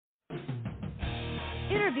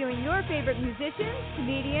interviewing your favorite musicians,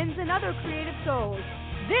 comedians, and other creative souls.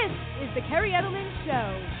 This is the Kerri Edelman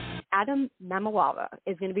Show. Adam Mamawala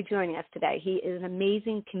is going to be joining us today. He is an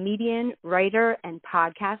amazing comedian, writer, and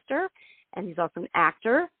podcaster, and he's also an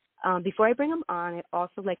actor. Before I bring him on, I'd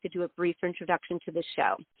also like to do a brief introduction to the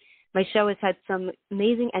show. My show has had some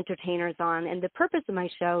amazing entertainers on, and the purpose of my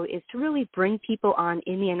show is to really bring people on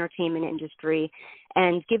in the entertainment industry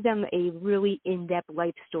and give them a really in-depth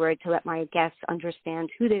life story to let my guests understand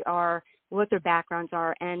who they are, what their backgrounds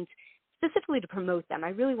are, and specifically to promote them. I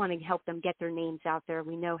really want to help them get their names out there.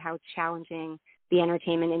 We know how challenging the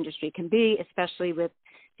entertainment industry can be, especially with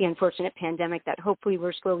the unfortunate pandemic that hopefully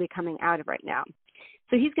we're slowly coming out of right now.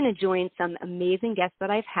 So he's going to join some amazing guests that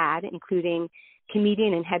I've had, including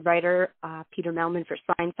comedian and head writer Peter Melman for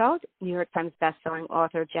Seinfeld, New York Times bestselling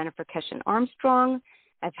author Jennifer Keshin Armstrong.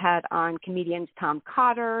 I've had on comedians Tom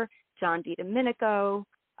Cotter, John DiDomenico,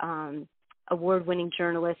 award-winning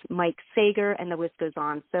journalist Mike Sager, and the list goes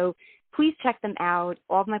on. So please check them out.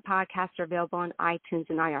 All of my podcasts are available on iTunes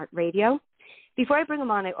and iHeartRadio. Before I bring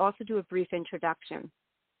them on, I also do a brief introduction.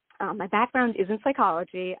 My background is in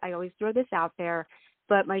psychology. I always throw this out there.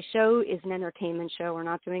 But my show is an entertainment show. We're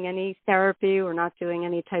not doing any therapy. We're not doing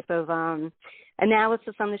any type of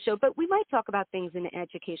analysis on the show. But we might talk about things in an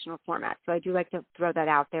educational format. So I do like to throw that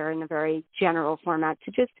out there in a very general format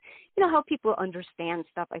to just, help people understand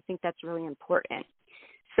stuff. I think that's really important.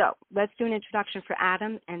 So let's do an introduction for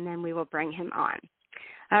Adam, and then we will bring him on.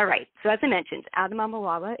 All right. So as I mentioned, Adam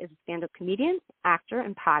Mamawala is a stand-up comedian, actor,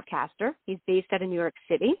 and podcaster. He's based out of New York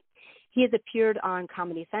City. He has appeared on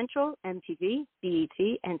Comedy Central, MTV,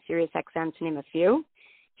 BET, and SiriusXM, to name a few.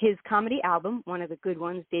 His comedy album, one of the good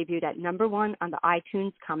ones, debuted at #1 on the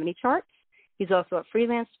iTunes comedy charts. He's also a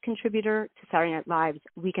freelance contributor to Saturday Night Live's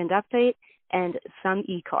Weekend Update and some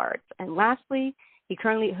e-cards. And lastly, he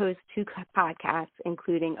currently hosts 2 podcasts,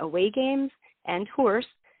 including Away Games and Horse,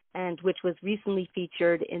 and which was recently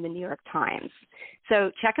featured in the New York Times.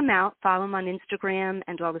 So check him out. Follow him on Instagram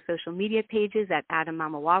and all the social media pages at Adam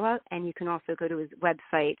Mamawala, and you can also go to his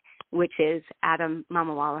website, which is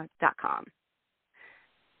adammamawala.com.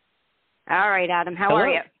 All right, Adam, how are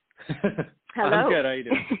you? Hello. I'm good. How are you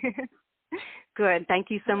doing? Good. Thank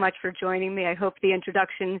you so much for joining me. I hope the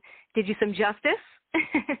introduction did you some justice.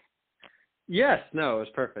 Yes. No, it was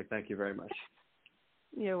perfect. Thank you very much.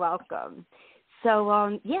 You're welcome.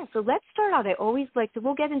 So, so let's start out. I always like to,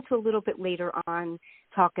 we'll get into a little bit later on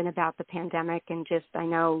talking about the pandemic and just, I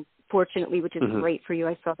know, fortunately, which is great for you,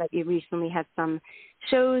 I saw that you recently had some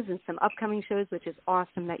shows and some upcoming shows, which is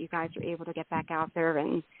awesome that you guys are able to get back out there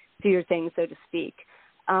and do your thing, so to speak.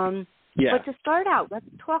 Yeah. But to start out, let's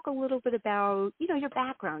talk a little bit about, your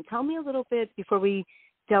background. Tell me a little bit before we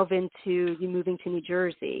delve into you moving to New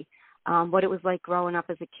Jersey. What it was like growing up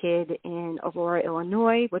as a kid in Aurora,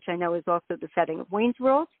 Illinois, which I know is also the setting of Wayne's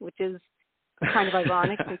World, which is kind of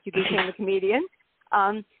ironic since you became a comedian.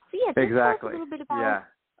 Exactly. Talk a little bit about,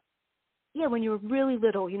 when you were really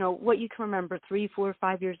little, what you can remember, 3, 4,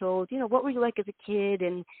 5 years old, what were you like as a kid,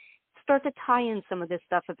 and start to tie in some of this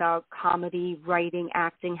stuff about comedy, writing,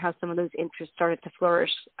 acting, how some of those interests started to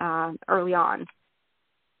flourish early on.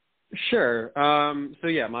 Sure.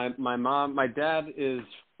 My dad is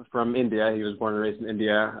from India. He was born and raised in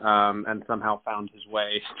India, and somehow found his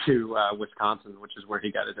way to Wisconsin, which is where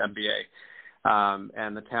he got his MBA.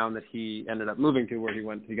 And the town that he ended up moving to, where he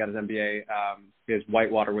got his MBA, is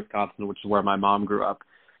Whitewater, Wisconsin, which is where my mom grew up.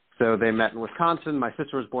 So they met in Wisconsin. My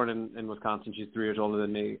sister was born in Wisconsin. She's 3 years older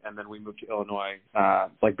than me, and then we moved to Illinois,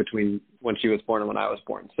 between when she was born and when I was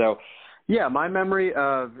born. So, my memory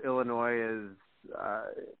of Illinois is.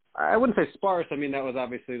 I wouldn't say sparse. I mean, those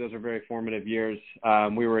are very formative years.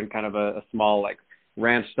 We were in kind of a small,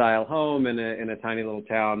 ranch style home in a tiny little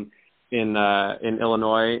town in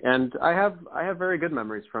Illinois. And I have very good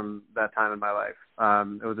memories from that time in my life.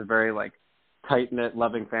 It was a very tight knit,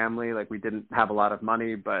 loving family. We didn't have a lot of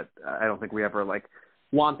money, but I don't think we ever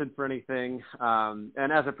wanted for anything.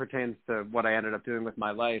 And as it pertains to what I ended up doing with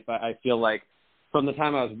my life, I feel like from the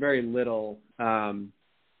time I was very little,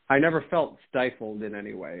 I never felt stifled in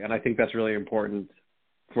any way, and I think that's really important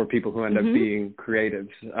for people who end up being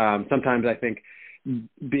creatives. Sometimes I think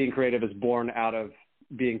being creative is born out of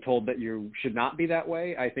being told that you should not be that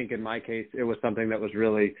way. I think in my case, it was something that was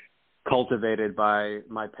really cultivated by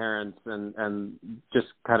my parents and just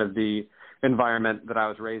kind of the environment that I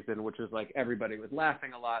was raised in, which was everybody was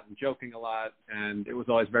laughing a lot and joking a lot, and it was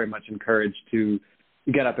always very much encouraged to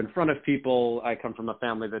get up in front of people. I come from a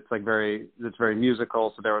family that's very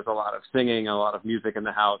musical, so there was a lot of singing, a lot of music in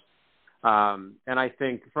the house. And I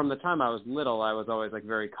think from the time I was little, I was always like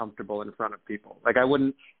very comfortable in front of people. Like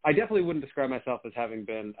I definitely wouldn't describe myself as having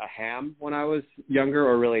been a ham when I was younger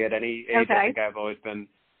or really at any age. Okay. I think I've always been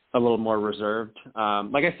a little more reserved.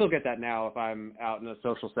 Like I still get that now if I'm out in a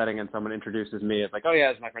social setting and someone introduces me as like, oh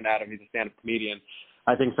yeah, it's my friend Adam, he's a stand-up comedian.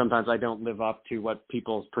 I think sometimes I don't live up to what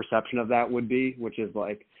people's perception of that would be, which is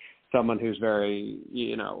like someone who's very,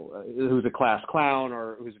 who's a class clown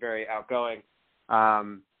or who's very outgoing.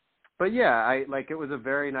 But yeah, it was a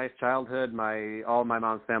very nice childhood. All my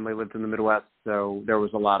mom's family lived in the Midwest, so there was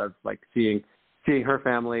a lot of like seeing her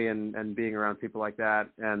family and being around people like that.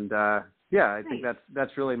 And I think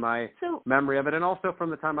that's really my memory of it. And also from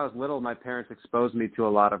the time I was little, my parents exposed me to a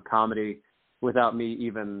lot of comedy without me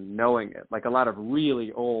even knowing it. Like a lot of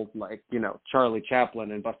really old, Charlie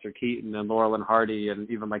Chaplin and Buster Keaton and Laurel and Hardy and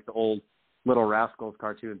even like the old Little Rascals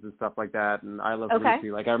cartoons and stuff like that. And I Love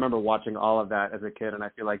Lucy. Like I remember watching all of that as a kid, and I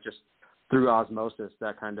feel like just through osmosis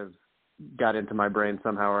that kind of got into my brain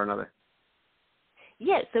somehow or another.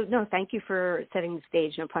 Yeah, so no, thank you for setting the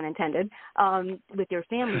stage, no pun intended, with your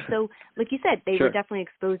family. So like you said, they were definitely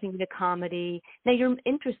exposing you to comedy. Now you're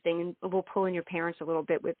interesting, and we'll pull in your parents a little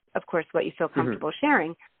bit with, of course, what you feel comfortable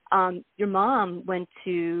sharing. Your mom went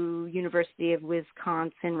to University of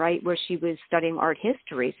Wisconsin, right, where she was studying art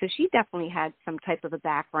history. So she definitely had some type of a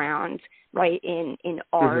background, right, in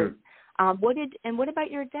art. What about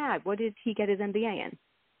your dad? What did he get his MBA in?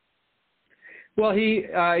 Well, he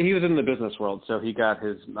was in the business world, so he got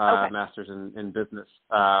his master's in business,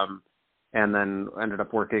 and then ended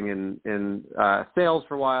up working in sales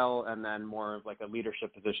for a while, and then more of like a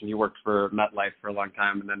leadership position. He worked for MetLife for a long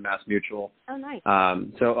time, and then MassMutual. Oh, nice.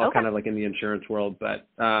 Kind of like in the insurance world, but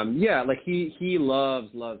like he loves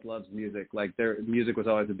music. Like music was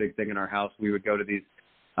always a big thing in our house. We would go to these.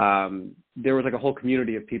 There was like a whole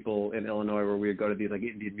community of people in Illinois where we would go to these like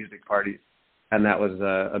Indian music parties, and that was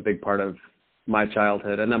a big part of my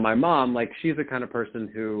childhood. And then my mom, like she's the kind of person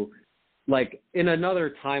who, like in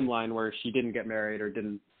another timeline where she didn't get married or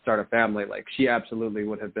didn't start a family, like she absolutely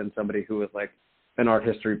would have been somebody who was like an art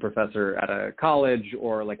history professor at a college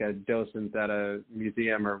or like a docent at a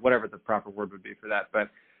museum or whatever the proper word would be for that.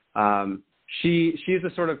 But she's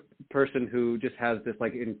the sort of person who just has this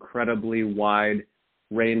like incredibly wide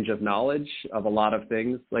range of knowledge of a lot of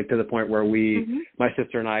things, like to the point where my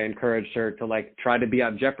sister and I encouraged her to like try to be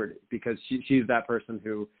on Jeopardy, because she's that person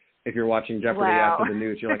who, if you're watching Jeopardy after the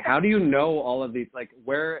news, you're like, how do you know all of these, like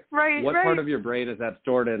what part of your brain is that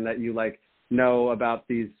stored in that you like know about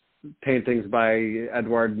these paintings by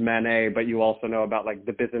Edouard Manet, but you also know about like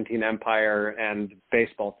the Byzantine Empire and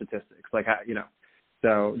baseball statistics, like how,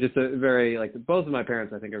 so just a very, like, both of my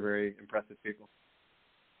parents I think are very impressive people.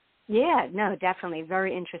 Yeah, no, definitely.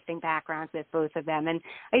 Very interesting backgrounds with both of them. And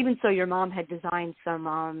I even saw your mom had designed some,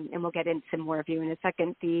 and we'll get into more of you in a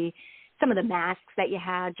second, some of the masks that you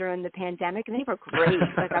had during the pandemic, and they were great.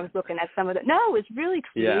 Like I was looking at some of it. No, it was really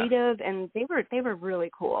creative, and they were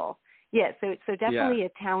really cool. Yeah, so definitely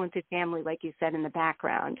a talented family, like you said, in the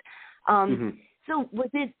background. So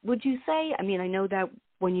would you say, I mean, I know that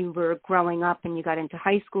when you were growing up and you got into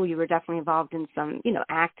high school, you were definitely involved in some,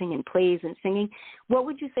 acting and plays and singing. What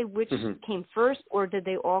would you say, which came first, or did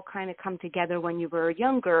they all kind of come together when you were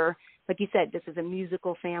younger? Like you said, this is a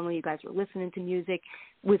musical family. You guys were listening to music.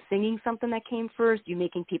 Was singing something that came first? You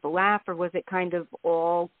making people laugh, or was it kind of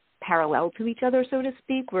all parallel to each other, so to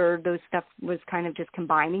speak, where those stuff was kind of just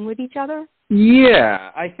combining with each other?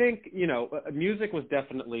 Yeah, I think, music was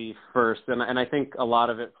definitely first. And I think a lot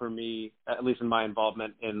of it for me, at least in my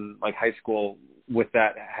involvement in like high school with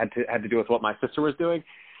that, had to do with what my sister was doing.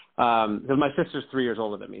 Because my sister's 3 years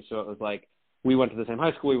older than me. So it was like, we went to the same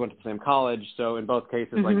high school, we went to the same college. So in both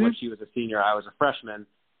cases, like when she was a senior, I was a freshman.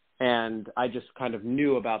 And I just kind of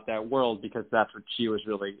knew about that world because that's what she was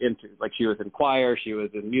really into. Like she was in choir, she was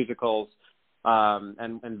in musicals,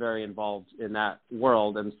 and very involved in that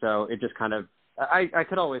world. And so it just kind of, I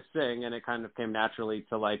could always sing, and it kind of came naturally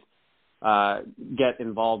to like get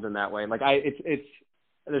involved in that way. Like it's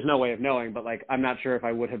there's no way of knowing, but like I'm not sure if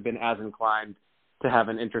I would have been as inclined to have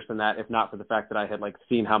an interest in that if not for the fact that I had like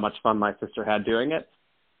seen how much fun my sister had doing it.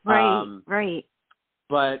 Right.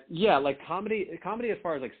 But yeah, like comedy as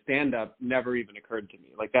far as like stand up never even occurred to me.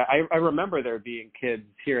 Like that, I remember there being kids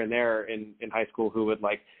here and there in high school who would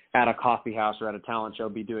like at a coffee house or at a talent show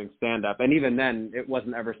be doing stand up. And even then it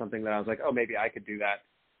wasn't ever something that I was like, oh, maybe I could do that.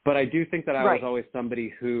 But I do think that I was always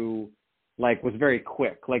somebody who like was very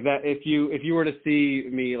quick. Like that if you were to see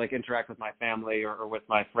me like interact with my family or with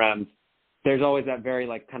my friends, there's always that very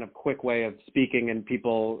like kind of quick way of speaking, and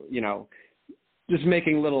people, just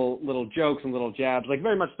making little jokes and little jabs, like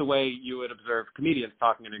very much the way you would observe comedians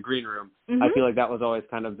talking in a green room. Mm-hmm. I feel like that was always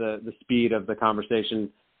kind of the speed of the conversation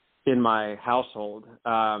in my household.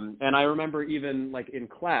 And I remember even like in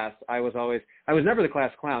class, I was never the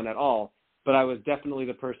class clown at all, but I was definitely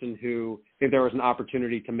the person who, if there was an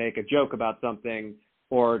opportunity to make a joke about something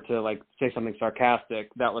or to like say something sarcastic,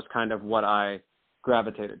 that was kind of what I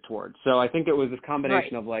gravitated towards. So I think it was this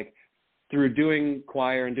combination of like, through doing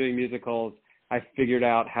choir and doing musicals, I figured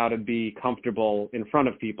out how to be comfortable in front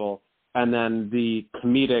of people. And then the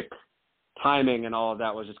comedic timing and all of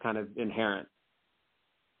that was just kind of inherent.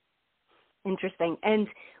 Interesting. And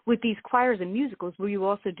with these choirs and musicals, were you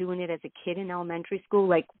also doing it as a kid in elementary school,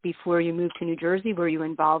 like before you moved to New Jersey? Were you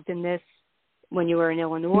involved in this when you were in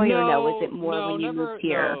Illinois, or no? Was it more when you moved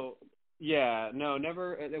here? No. Yeah, no,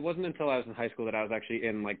 never. It wasn't until I was in high school that I was actually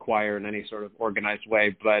in like choir in any sort of organized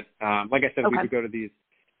way. But like I said, we would go to these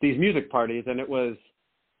music parties, and it was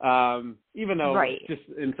even though it's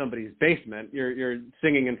just in somebody's basement, you're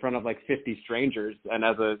singing in front of like 50 strangers, and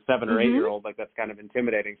as a 7 or 8 year old, like that's kind of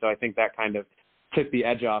intimidating. So I think that kind of took the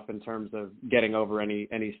edge off in terms of getting over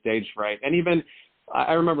any stage fright. And even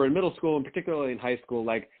I remember in middle school, and particularly in high school,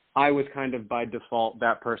 like I was kind of by default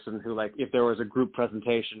that person who, like, if there was a group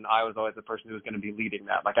presentation, I was always the person who was going to be leading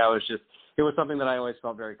that. Like it was something that I always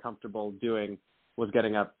felt very comfortable doing, was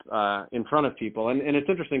getting up in front of people. And it's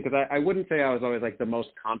interesting because I wouldn't say I was always like the most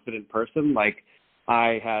confident person. Like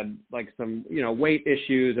I had like some, weight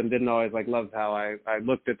issues and didn't always like love how I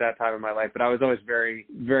looked at that time in my life, but I was always very,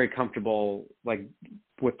 very comfortable like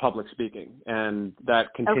with public speaking. And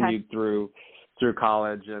that continued through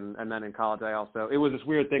college. And then in college, it was this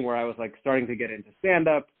weird thing where I was like starting to get into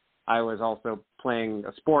stand-up. I was also playing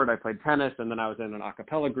a sport. I played tennis, and then I was in an a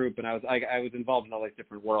cappella group, and I was involved in all these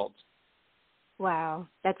different worlds. Wow,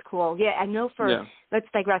 that's cool. Yeah, I know let's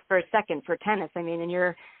digress for a second for tennis. I mean,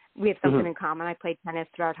 we have something in common. I played tennis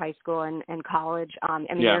throughout high school and college.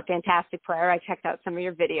 You're a fantastic player. I checked out some of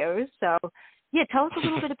your videos. So, yeah, tell us a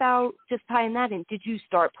little bit about just tying that in. Did you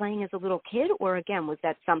start playing as a little kid, or again, was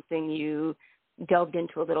that something you delved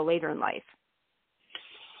into a little later in life?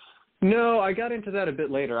 No, I got into that a bit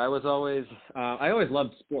later. I always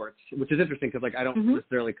loved sports, which is interesting because like I don't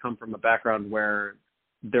necessarily come from a background where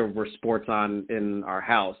there were sports on in our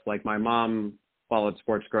house. Like my mom followed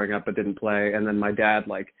sports growing up but didn't play, and then my dad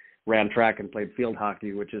like ran track and played field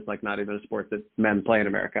hockey, which is like not even a sport that men play in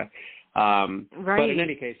America. But in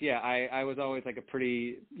any case, I was always like a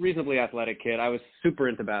pretty reasonably athletic kid. I was super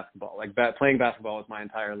into basketball. Like playing basketball was my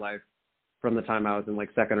entire life, from the time I was in like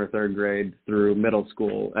second or third grade through middle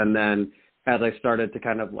school. And then as I started to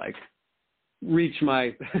kind of like reach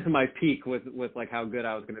my peak with like how good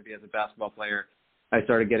I was going to be as a basketball player, I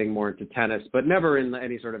started getting more into tennis, but never in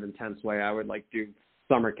any sort of intense way. I would like do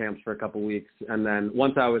summer camps for a couple weeks. And then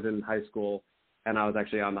once I was in high school and I was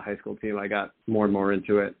actually on the high school team, I got more and more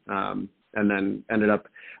into it. And then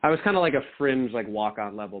I was kind of like a fringe, like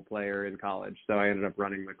walk-on level player in college. So I ended up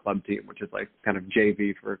running the club team, which is like kind of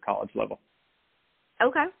JV for college level.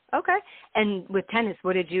 Okay. And with tennis,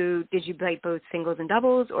 did you play both singles and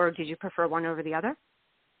doubles, or did you prefer one over the other?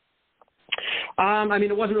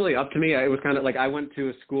 It wasn't really up to me. It was kind of like I went to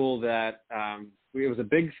a school that it was a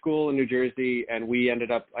big school in New Jersey, and we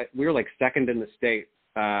were like second in the state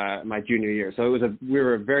my junior year. So we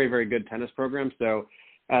were a very, very good tennis program. So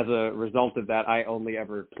as a result of that, I only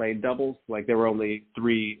ever played doubles. Like there were only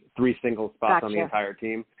three single spots on the entire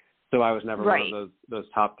team. So I was never one of those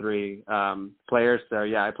top three players. So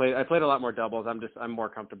yeah, I played a lot more doubles. I'm more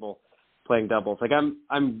comfortable playing doubles. Like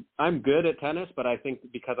I'm good at tennis, but I think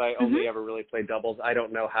because I only ever really played doubles, I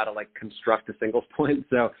don't know how to like construct a singles point.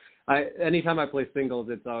 So anytime I play singles,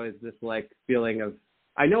 it's always this like feeling of,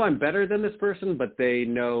 I know I'm better than this person, but they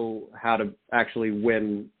know how to actually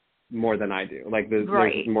win more than I do. Like there's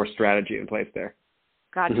more strategy in place there.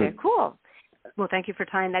 Gotcha. Cool. Well, thank you for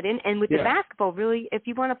tying that in. And with the basketball, really, if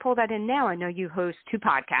you want to pull that in now, I know you host 2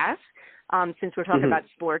 podcasts since we're talking about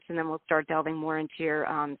sports, and then we'll start delving more into your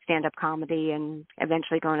stand-up comedy and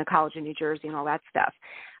eventually going to college in New Jersey and all that stuff.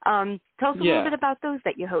 Tell us a little bit about those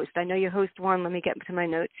that you host. I know you host one. Let me get to my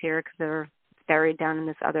notes here because they're buried down in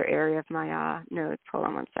this other area of my notes. Hold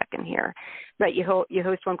on one second here. But you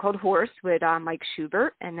host one called Horse with Mike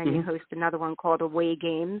Schubert, and then you host another one called Away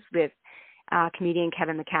Games with comedian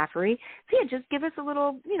Kevin McCaffrey. So yeah, just give us a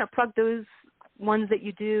little, plug those ones that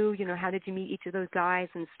you do. How did you meet each of those guys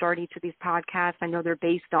and start each of these podcasts? I know they're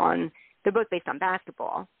both based on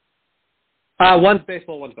basketball. One's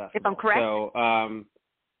baseball, one's basketball. If I'm correct.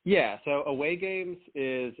 So, so Away Games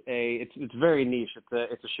is it's very niche.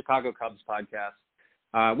 It's a Chicago Cubs podcast.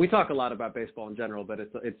 We talk a lot about baseball in general, but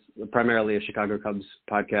it's primarily a Chicago Cubs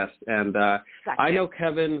podcast. And Gotcha. I know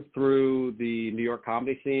Kevin through the New York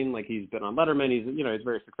comedy scene. Like, he's been on Letterman. He's a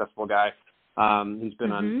very successful guy. He's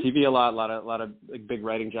been on TV a lot of like, big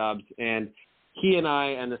writing jobs. And he and I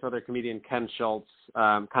and this other comedian, Ken Schultz,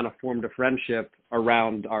 kind of formed a friendship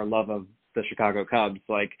around our love of the Chicago Cubs.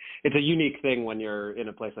 Like, it's a unique thing when you're in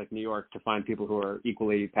a place like New York to find people who are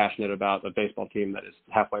equally passionate about a baseball team that is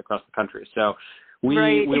halfway across the country. So we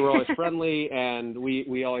were always friendly, and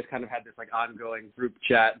we always kind of had this like ongoing group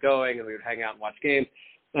chat going, and we would hang out and watch games.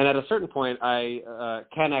 And at a certain point,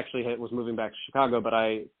 Ken actually was moving back to Chicago, but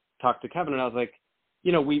I talked to Kevin and I was like,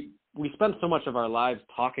 we spend so much of our lives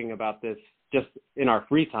talking about this just in our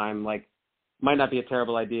free time, like, might not be a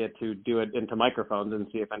terrible idea to do it into microphones and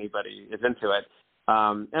see if anybody is into it.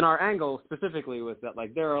 And our angle specifically was that,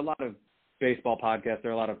 like, there are a lot of baseball podcasts,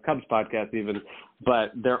 there are a lot of Cubs podcasts even,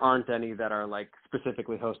 but there aren't any that are, like,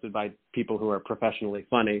 specifically hosted by people who are professionally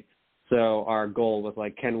funny. So our goal was,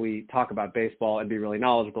 like, can we talk about baseball and be really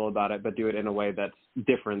knowledgeable about it, but do it in a way that's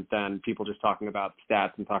different than people just talking about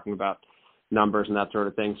stats and talking about numbers and that sort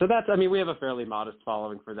of thing. So we have a fairly modest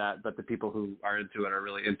following for that, but the people who are into it are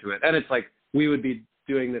really into it. And it's like, we would be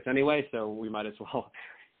doing this anyway, so we might as well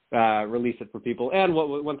release it for people. And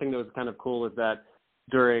one thing that was kind of cool is that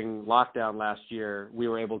during lockdown last year, we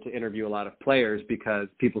were able to interview a lot of players because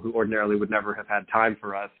people who ordinarily would never have had time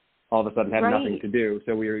for us all of a sudden had nothing to do.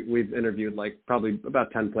 So we've interviewed like probably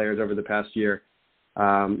about 10 players over the past year.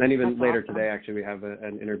 And even That's later awesome. today, actually, we have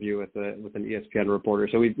an interview with an ESPN reporter.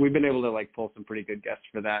 So we've been able to like pull some pretty good guests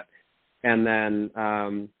for that. And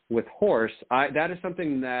then with Horse, that is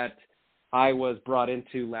something that I was brought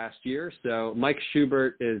into last year. So Mike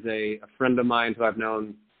Schubert is a friend of mine who I've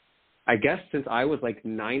known, I guess, since I was like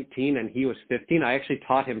 19 and he was 15. I actually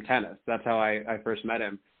taught him tennis. That's how I first met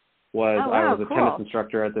him. I was a tennis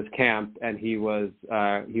instructor at this camp, and he was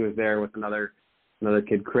there with another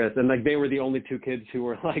kid, Chris, and like they were the only two kids who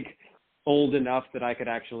were like old enough that I could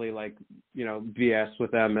actually like BS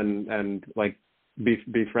with them and like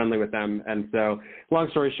be friendly with them. And so, long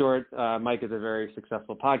story short, Mike is a very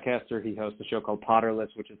successful podcaster. He hosts a show called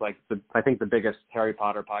Potterless, which is like I think the biggest Harry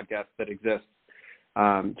Potter podcast that exists.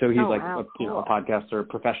 So he's a podcaster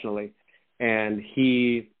professionally, and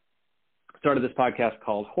he started this podcast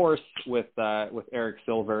called Horse with Eric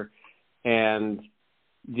Silver, and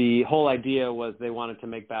the whole idea was they wanted to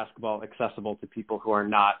make basketball accessible to people who are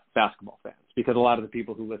not basketball fans, because a lot of the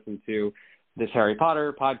people who listen to this Harry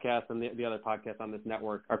Potter podcast and the other podcasts on this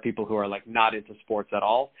network are people who are like not into sports at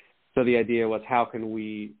all. So the idea was, how can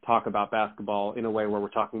we talk about basketball in a way where we're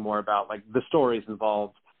talking more about like the stories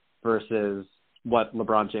involved versus what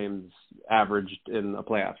LeBron James averaged in a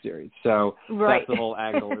playoff series. So that's the whole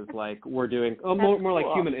angle, is like we're doing more like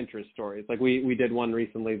human interest stories. Like we did one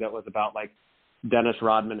recently that was about like Dennis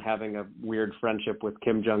Rodman having a weird friendship with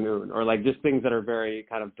Kim Jong-un, or like just things that are very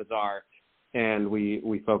kind of bizarre. And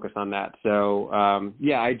we focus on that. So, I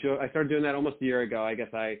started doing that almost a year ago. I guess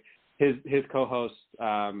his co-host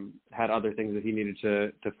had other things that he needed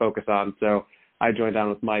to focus on. So I joined on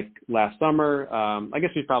with Mike last summer. I guess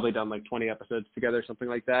we've probably done like 20 episodes together, something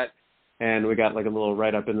like that. And we got like a little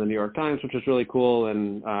write-up in the New York Times, which was really cool.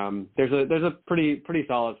 And there's a pretty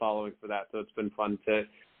solid following for that. So it's been fun to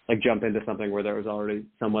like jump into something where there was already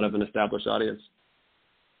somewhat of an established audience.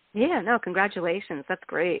 Yeah, no, congratulations. That's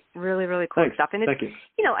great. Really, really cool stuff. And Thank you.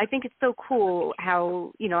 I think it's so cool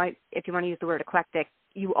how, if you want to use the word eclectic,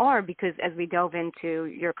 you are, because as we delve into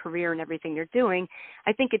your career and everything you're doing,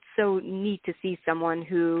 I think it's so neat to see someone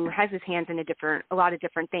who has his hands in a lot of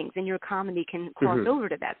different things, and your comedy can cross over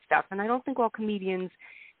to that stuff. And I don't think all comedians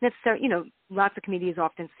necessarily, lots of comedians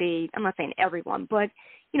often say, I'm not saying everyone, but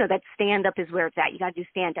that stand-up is where it's at. You got to do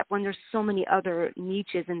stand-up, when there's so many other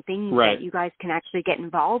niches and things that you guys can actually get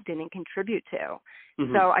involved in and contribute to.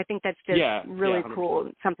 So I think that's just really cool,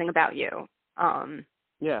 something about you.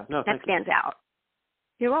 That stands out.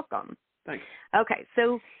 You're welcome. Thanks. Okay,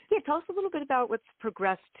 so tell us a little bit about what's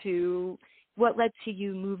progressed to what led to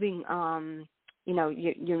you moving, you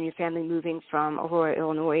and your family moving from Aurora,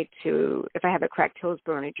 Illinois to, if I have it correct,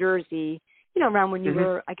 Hillsborough, New Jersey, around when you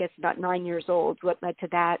were, I guess, about 9 years old. What led to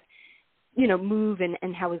that, move,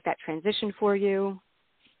 and how was that transition for you?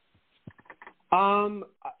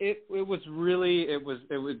 It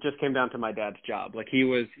just came down to my dad's job. Like he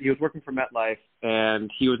was working for MetLife,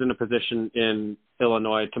 and he was in a position in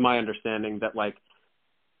Illinois, to my understanding, that like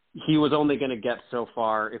he was only going to get so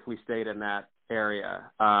far if we stayed in that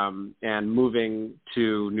area. And moving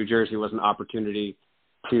to New Jersey was an opportunity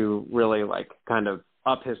to really like kind of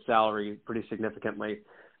up his salary pretty significantly.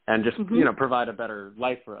 and just, provide a better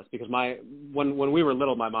life for us. Because when we were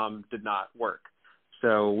little, my mom did not work.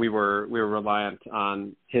 So we were reliant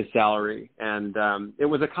on his salary. And it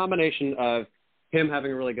was a combination of him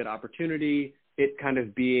having a really good opportunity, it kind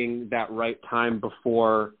of being that right time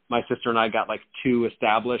before my sister and I got like too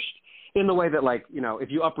established, in the way that, like,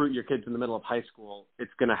 if you uproot your kids in the middle of high school,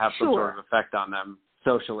 it's going to have some sort of effect on them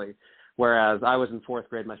socially. Whereas I was in 4th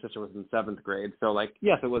grade, my sister was in 7th grade. So, like,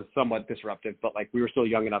 yes, it was somewhat disruptive, but, like, we were still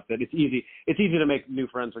young enough that it's easy to make new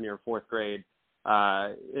friends when you're in 4th grade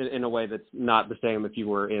in a way that's not the same if you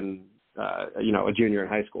were in, a junior in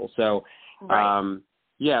high school. So,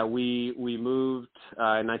 we moved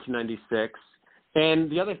in 1996.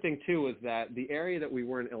 And the other thing, too, was that the area that we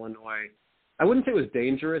were in, Illinois, I wouldn't say it was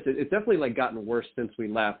dangerous. It's definitely, like, gotten worse since we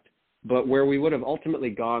left. But where we would have ultimately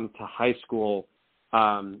gone to high school,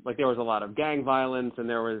 there was a lot of gang violence, and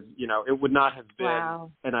there was, it would not have been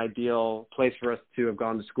an ideal place for us to have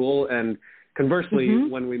gone to school. And conversely,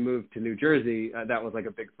 when we moved to New Jersey, that was like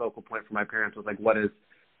a big focal point for my parents, was like, what is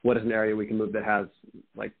an area we can move that has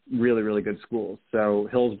like really, really good schools? So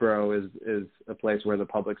Hillsborough is a place where the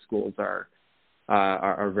public schools are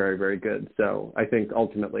very, very good. So I think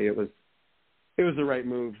ultimately it was the right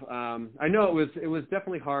move. I know it was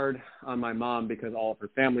definitely hard on my mom because all of her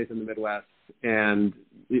family's in the Midwest, and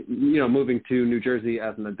moving to New Jersey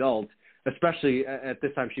as an adult, especially at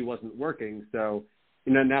this time, she wasn't working. So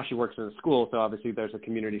now she works in a school, so obviously there's a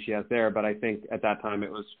community she has there. But I think at that time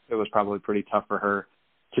it was probably pretty tough for her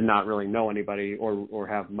to not really know anybody or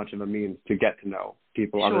have much of a means to get to know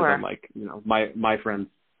people other than like my friends'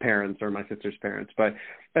 parents or my sister's parents. But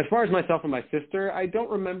as far as myself and my sister, I don't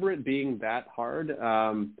remember it being that hard.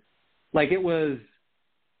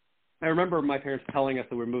 I remember my parents telling us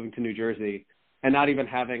that we were moving to New Jersey and not even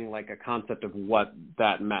having like a concept of what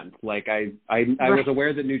that meant. Like I was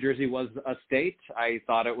aware that New Jersey was a state. I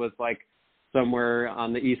thought it was like somewhere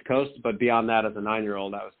on the East Coast, but beyond that, as a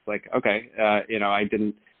 9-year-old, I was like, okay, I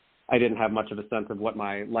didn't have much of a sense of what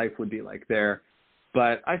my life would be like there.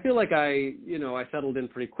 But I feel like I settled in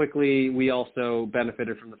pretty quickly. We also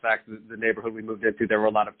benefited from the fact that the neighborhood we moved into, there were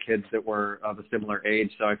a lot of kids that were of a similar age.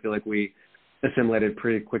 So I feel like we assimilated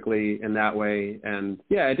pretty quickly in that way. And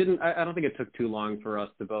yeah, I don't think it took too long for us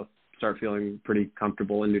to both start feeling pretty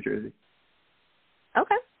comfortable in New Jersey.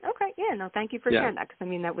 Okay. Yeah, no, thank you for sharing that.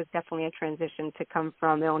 Because that was definitely a transition to come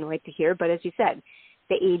from Illinois to here. But as you said,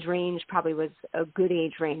 the age range probably was a good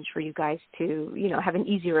age range for you guys to, have an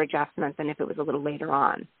easier adjustment than if it was a little later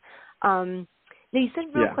on. Now, you said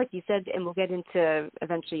real quick, and we'll get into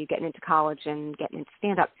eventually you getting into college and getting into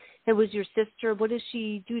stand-up. That was your sister. What does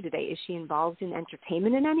she do today? Is she involved in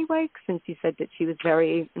entertainment in any way? Since you said that she was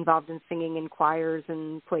very involved in singing in choirs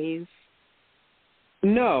and plays.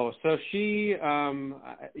 No, so she's kind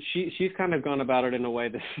of gone about it in a way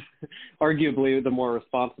that's arguably the more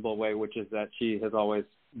responsible way, which is that she has always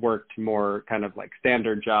worked more kind of like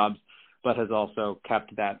standard jobs, but has also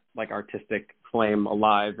kept that like artistic flame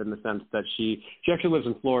alive in the sense that she actually lives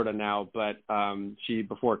in Florida now, but she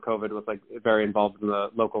before COVID was like very involved in the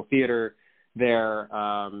local theater there,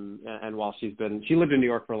 and while she lived in New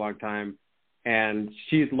York for a long time. And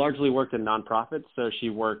she's largely worked in nonprofits. So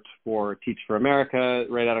she worked for Teach for America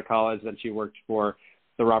right out of college. Then she worked for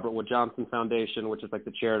the Robert Wood Johnson Foundation, which is like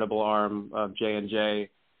the charitable arm of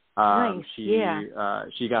J&J. Nice.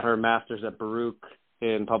 She got her master's at Baruch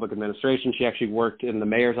in public administration. She actually worked in the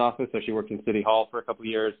mayor's office. So she worked in City Hall for a couple of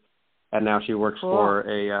years. And now she works for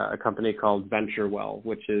a company called VentureWell,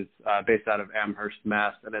 which is based out of Amherst,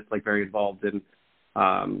 Mass. And it's like very involved in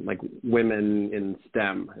like women in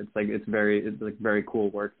STEM. It's very cool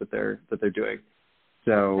work that they're doing.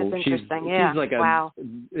 So that's she's like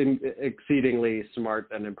an exceedingly smart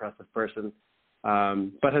and impressive person,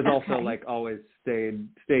 but has also like always stayed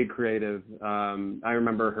creative. I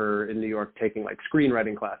remember her in New York taking like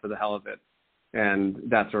screenwriting class for the hell of it and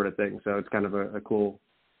that sort of thing. So it's kind of a cool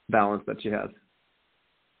balance that she has.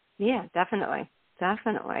 Yeah, definitely.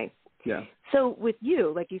 Yeah. So with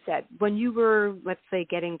you, like you said, when you were, let's say,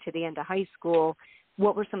 getting to the end of high school,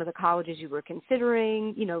 what were some of the colleges you were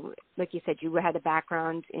considering? Like you said, you had a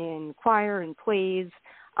background in choir and plays.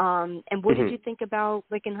 And what did you think about,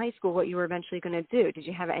 like in high school, what you were eventually going to do? Did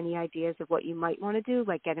you have any ideas of what you might want to do,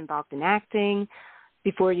 like get involved in acting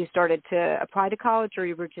before you started to apply to college, or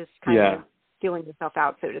you were just kind of feeling yourself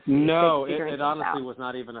out, so to speak? No, it honestly was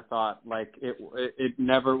not even a thought. Like it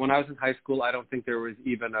never, when I was in high school, I don't think there was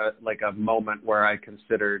even a moment where I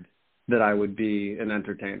considered that I would be an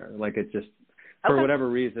entertainer. Like it just, for whatever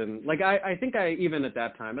reason, like I think I, even at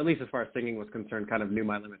that time, at least as far as singing was concerned, kind of knew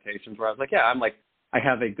my limitations, where I was like, I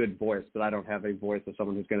have a good voice, but I don't have a voice of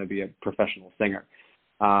someone who's going to be a professional singer.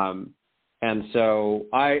 And so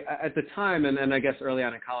at the time, and I guess early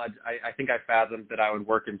on in college, I think I fathomed that I would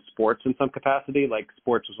work in sports in some capacity. Like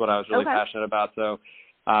sports was what I was really passionate about. So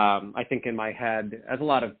I think in my head, as a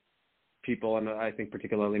lot of people, and I think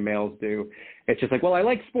particularly males do, it's just like, well, I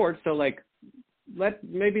like sports, so like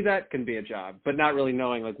maybe that can be a job, but not really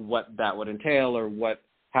knowing like what that would entail or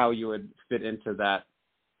how you would fit into that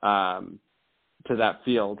to that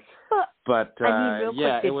field. But real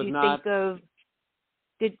quick, it was not.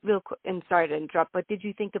 And sorry to interrupt, but did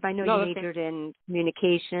you think of, I know you majored in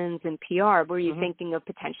communications and PR, were you thinking of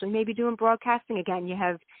potentially maybe doing broadcasting? Again, you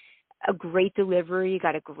have a great delivery, you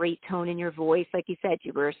got a great tone in your voice. Like you said,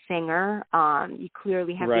 you were a singer. You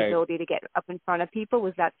clearly have the ability to get up in front of people.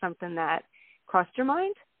 Was that something that crossed your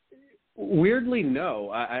mind? Weirdly,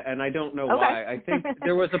 no. And I don't know why. I think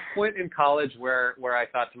there was a point in college where I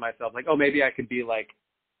thought to myself, like, oh, maybe I could be like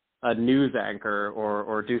a news anchor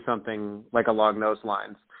or do something like along those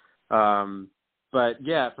lines. But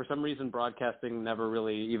yeah, for some reason, broadcasting never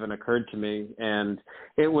really even occurred to me. And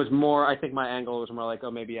it was more, I think my angle was more like,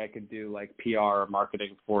 oh, maybe I could do like PR or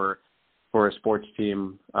marketing for a sports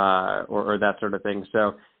team or that sort of thing.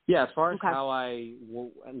 So yeah, as far as how I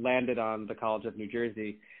landed on the College of New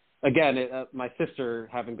Jersey, again, my sister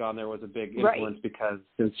having gone there was a big influence because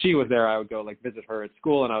since she was there, I would go like visit her at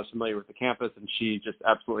school, and I was familiar with the campus, and she just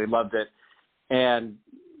absolutely loved it. And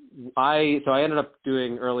I ended up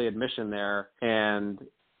doing early admission there, and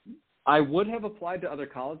I would have applied to other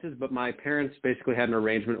colleges, but my parents basically had an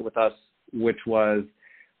arrangement with us, which was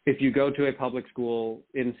if you go to a public school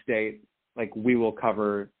in state, like we will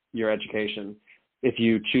cover your education. If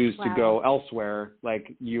you choose to go elsewhere,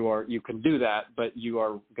 like you can do that, but you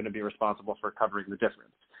are going to be responsible for covering the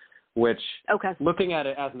difference, which looking at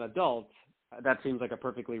it as an adult, that seems like a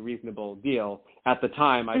perfectly reasonable deal. At the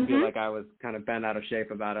time, I feel like I was kind of bent out of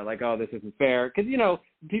shape about it, like, oh, this isn't fair. Because, you know,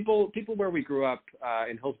 people where we grew up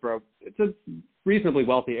in Hillsborough, it's a reasonably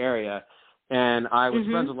wealthy area. And I was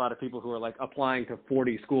friends with a lot of people who were like applying to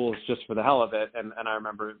 40 schools just for the hell of it. And I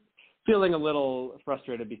remember feeling a little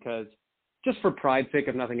frustrated because just for pride's sake,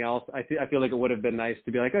 if nothing else, I feel like it would have been nice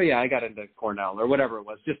to be like, oh yeah, I got into Cornell or whatever it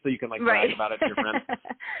was, just so you can like brag about it to your friends.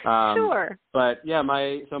 Sure. But yeah,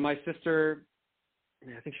 my sister,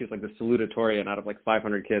 I think she was like the salutatorian out of like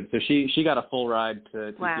 500 kids, so she got a full ride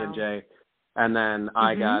to TCNJ, and then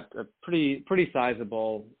I got a pretty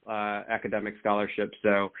sizable academic scholarship.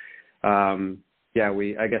 So yeah,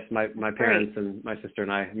 I guess my parents and my sister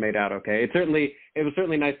and I made out okay. It was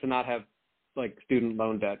certainly nice to not have like student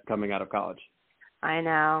loan debt coming out of college. I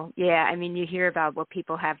know. Yeah. I mean, you hear about what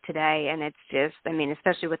people have today, and it's just, I mean,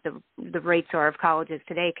 especially with the rates are of colleges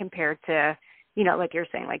today compared to, you know, like you're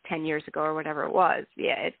saying, like 10 years ago or whatever it was.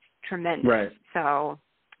 Yeah. It's tremendous. Right. So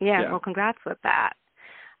yeah. Well, congrats with that.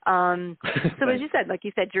 So as you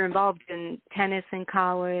said, you're involved in tennis in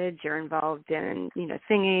college, you're involved in, you know,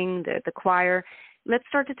 singing, the choir. Let's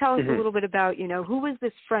start to tell us a little bit about, you know, who was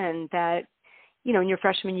this friend that, you know, in your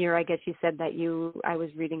freshman year, I guess you said that I was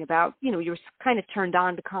reading about, you know, you were kind of turned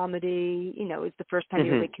on to comedy, you know, it's the first time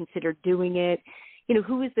you really considered doing it. You know,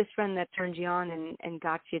 who was this friend that turned you on and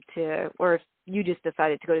got you to, or if you just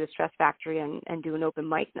decided to go to the Stress Factory and do an open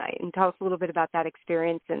mic night? And tell us a little bit about that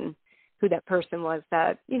experience and who that person was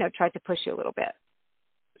that, you know, tried to push you a little bit.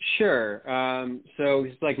 Sure. So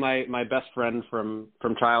he's like my best friend from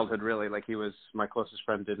childhood, really. Like he was my closest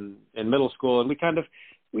friend in middle school, and we kind of,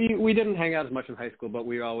 we didn't hang out as much in high school, but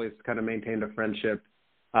we always kind of maintained a friendship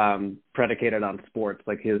predicated on sports.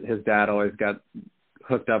 Like his dad always got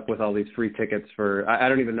hooked up with all these free tickets for, I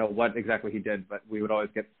don't even know what exactly he did, but we would always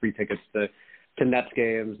get free tickets to Nets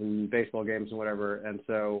games and baseball games and whatever. And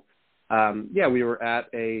so, we were at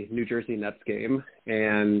a New Jersey Nets game,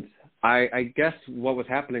 and I guess what was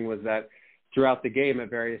happening was that throughout the game at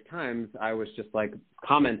various times, I was just like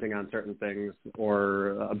commenting on certain things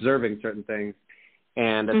or observing certain things.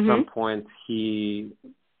 And at some point he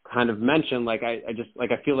kind of mentioned, like, I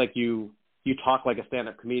feel like you talk like a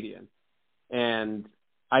stand-up comedian. And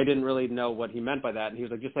I didn't really know what he meant by that. And he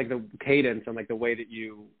was like, just like the cadence and like the way that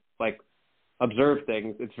you like observe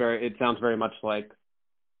things, it sounds very much like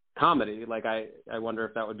comedy. Like I wonder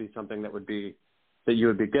if that would be something that you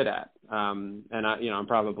would be good at. And I'm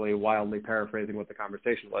probably wildly paraphrasing what the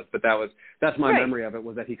conversation was, but that's my memory of it,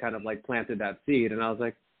 was that he kind of like planted that seed. And I was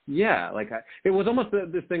like, yeah, like it was almost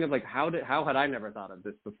this thing of like, how had I never thought of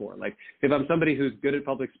this before? Like if I'm somebody who's good at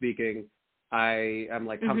public speaking, I am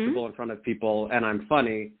like comfortable in front of people, and I'm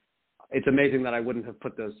funny, it's amazing that I wouldn't have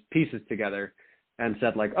put those pieces together and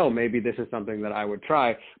said like, oh, maybe this is something that I would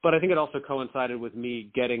try. But I think it also coincided with me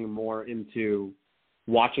getting more into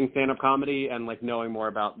watching stand-up comedy and like knowing more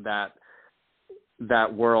about that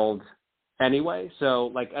that world anyway.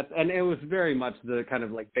 So like, and it was very much the kind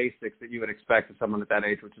of like basics that you would expect of someone at that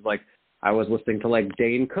age, which is like, I was listening to like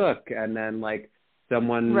Dane Cook, and then like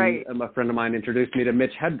someone, a friend of mine introduced me to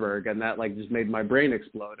Mitch Hedberg, and that like just made my brain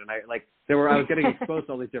explode. And I was getting exposed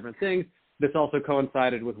to all these different things. This also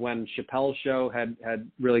coincided with when Chappelle's Show had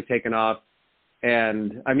really taken off.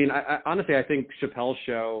 And I mean, I honestly, I think Chappelle's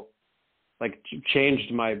Show like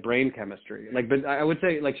changed my brain chemistry. Like, but I would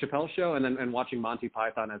say like Chappelle's Show and watching Monty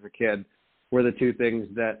Python as a kid were the two things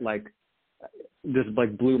that like just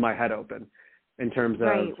like blew my head open in terms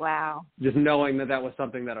of just knowing that was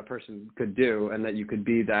something that a person could do, and that you could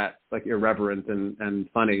be that like irreverent and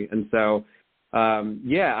funny. And so,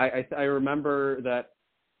 I remember that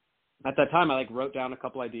at that time I like wrote down a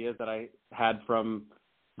couple ideas that I had from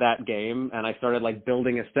that game, and I started like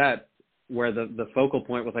building a set where the focal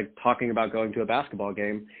point was like talking about going to a basketball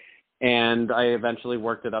game. And I eventually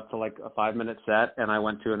worked it up to like a 5-minute set, and I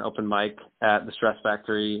went to an open mic at the Stress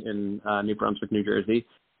Factory in New Brunswick, New Jersey.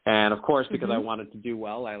 And of course, because I wanted to do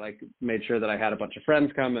well, I like made sure that I had a bunch of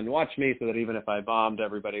friends come and watch me, so that even if I bombed,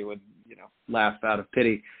 everybody would, laugh out of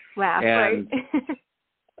pity. Right?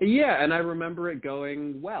 Yeah, and I remember it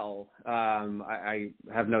going well. I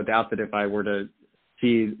have no doubt that if I were to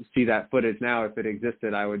see that footage now, if it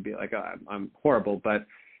existed, I would be like, oh, I'm horrible. But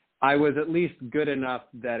I was at least good enough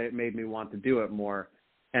that it made me want to do it more.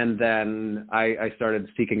 And then I started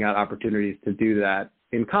seeking out opportunities to do that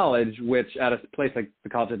in college, which at a place like the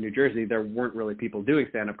College of New Jersey, there weren't really people doing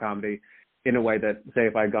stand-up comedy in a way that, say,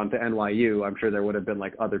 if I'd gone to NYU, I'm sure there would have been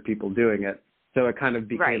like other people doing it. So it kind of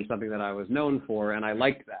became something that I was known for, and I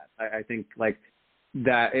liked that. I think like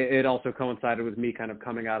that it also coincided with me kind of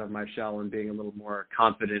coming out of my shell and being a little more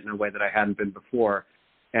confident in a way that I hadn't been before.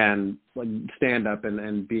 And like stand-up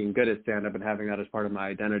and being good at stand-up and having that as part of my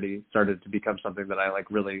identity started to become something that I like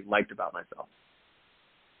really liked about myself.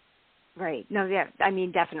 Right. No, yeah. I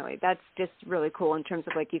mean, definitely. That's just really cool in terms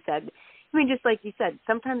of, like you said, I mean, just like you said,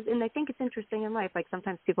 sometimes, and I think it's interesting in life, like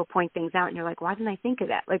sometimes people point things out and you're like, why didn't I think of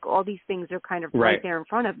that? Like all these things are kind of right there in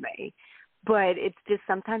front of me. But it's just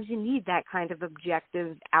sometimes you need that kind of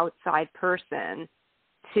objective outside person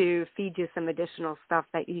to feed you some additional stuff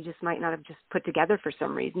that you just might not have just put together for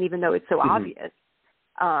some reason, even though it's so obvious.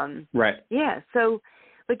 Right. Yeah. So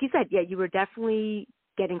like you said, yeah, you were definitely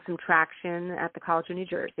getting some traction at the College of New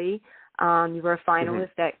Jersey. You were a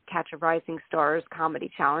finalist at Catch a Rising Stars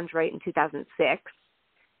Comedy Challenge, right, in 2006.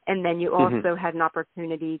 And then you also had an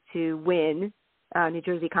opportunity to win New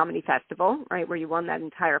Jersey Comedy Festival, right, where you won that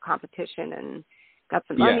entire competition and got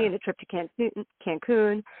some money and a trip to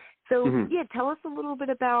Cancun. So, tell us a little bit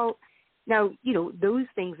about now, those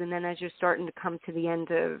things. And then as you're starting to come to the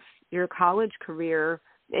end of your college career,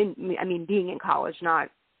 and I mean, being in college, not,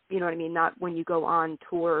 you know what I mean, not when you go on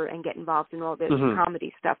tour and get involved in all this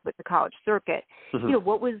comedy stuff with the college circuit.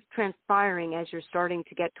 What was transpiring as you're starting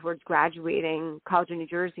to get towards graduating College of New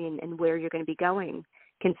Jersey and where you're going to be going,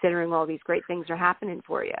 considering all these great things are happening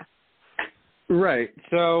for you? Right.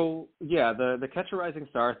 So yeah, the Catch a Rising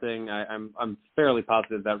Star thing, I'm fairly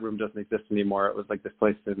positive that room doesn't exist anymore. It was like this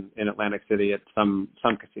place in Atlantic City at some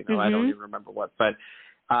casino. I don't even remember what, but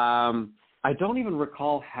I don't even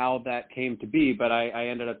recall how that came to be, but I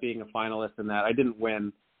ended up being a finalist in that. I didn't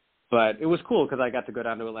win, but it was cool because I got to go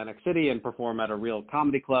down to Atlantic City and perform at a real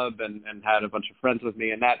comedy club and had a bunch of friends with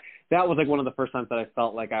me. And that was like one of the first times that I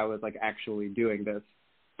felt like I was like actually doing this.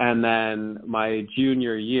 And then my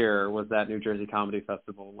junior year was that New Jersey Comedy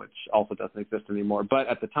Festival, which also doesn't exist anymore. But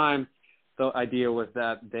at the time, the idea was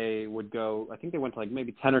that they would go, I think they went to like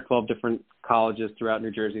maybe 10 or 12 different colleges throughout New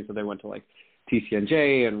Jersey. So they went to like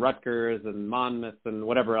TCNJ and Rutgers and Monmouth and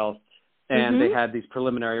whatever else. And they had these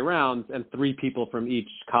preliminary rounds, and 3 people from each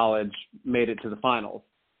college made it to the finals.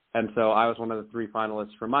 And so I was one of the 3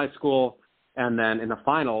 finalists from my school. And then in the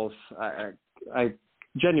finals, I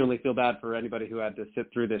genuinely feel bad for anybody who had to sit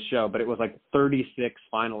through this show, but it was like 36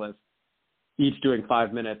 finalists, each doing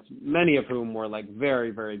 5 minutes, many of whom were like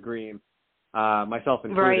very, very green, myself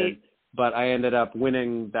included. Right. But I ended up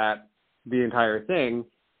winning the entire thing.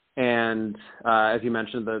 And as you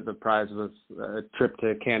mentioned, the prize was a trip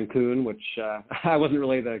to Cancun, which I wasn't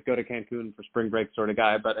really the go to Cancun for spring break sort of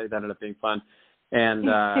guy, but it ended up being fun. And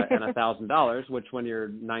 $1,000, which when you're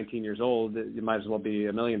 19 years old, you might as well be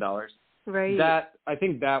 $1 million. Right. I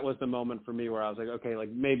think that was the moment for me where I was like, okay, like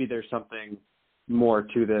maybe there's something more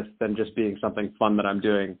to this than just being something fun that I'm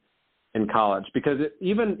doing in college. Because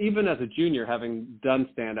even as a junior, having done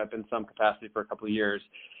stand-up in some capacity for a couple of years,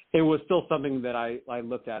 it was still something that I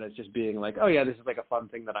looked at as just being like, oh yeah, this is like a fun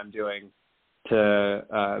thing that I'm doing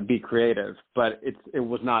to be creative. But it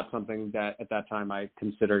was not something that at that time I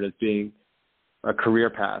considered as being a career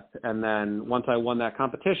path. And then once I won that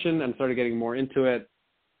competition and started getting more into it,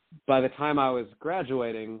 by the time I was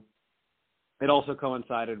graduating, it also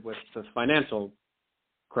coincided with the financial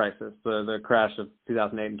crisis, the crash of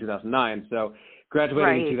 2008 and 2009. So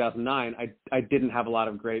graduating in 2009, I didn't have a lot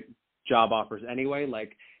of great job offers anyway.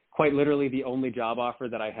 Like, quite literally, the only job offer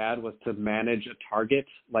that I had was to manage a target.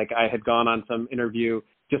 Like, I had gone on some interview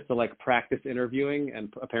just to like practice interviewing,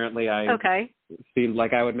 and apparently I seemed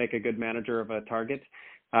like I would make a good manager of a target,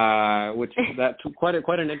 which that's quite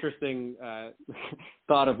an interesting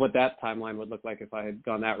thought of what that timeline would look like if I had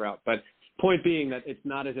gone that route. But point being that it's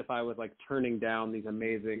not as if I was like turning down these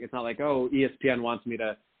amazing. It's not like, oh, ESPN wants me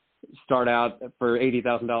to start out for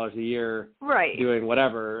 $80,000 a year doing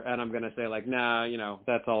whatever, and I'm going to say like, nah,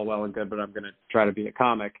 that's all well and good, but I'm going to try to be a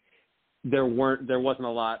comic. There wasn't a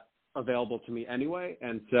lot available to me anyway,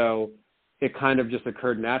 and so it kind of just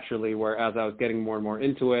occurred naturally, where as I was getting more and more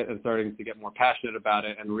into it and starting to get more passionate about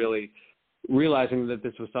it and really realizing that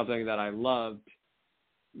this was something that I loved,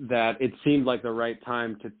 that it seemed like the right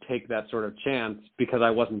time to take that sort of chance, because I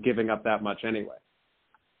wasn't giving up that much anyway.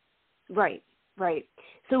 Right.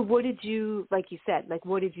 So what did you, like you said, like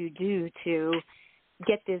what did you do to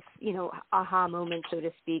get this, aha moment, so to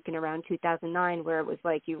speak, in around 2009, where it was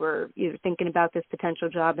like you were thinking about this potential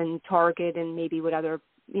job in Target and maybe what other,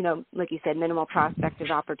 like you said, minimal prospective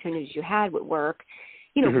opportunities you had would work.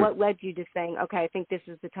 What led you to saying, okay, I think this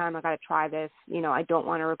is the time, I got to try this. I don't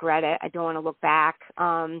want to regret it. I don't want to look back.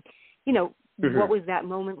 What was that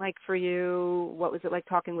moment like for you? What was it like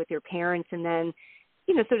talking with your parents? And then,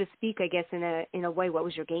 so to speak, I guess in a way, what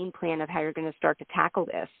was your game plan of how you're going to start to tackle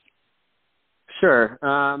this? Sure.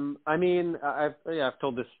 I mean, I've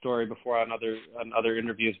told this story before on other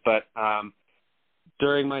interviews, but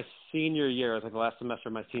during my senior year, it was like the last semester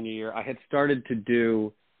of my senior year, I had started to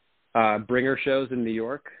do bringer shows in New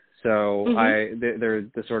York. So they're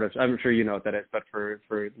the sort of, I'm sure you know what that is, but for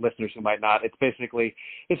listeners who might not, it's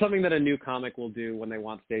something that a new comic will do when they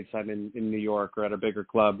want stage time in New York or at a bigger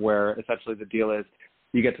club, where essentially the deal is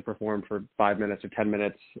you get to perform for 5 minutes or 10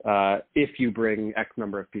 minutes if you bring X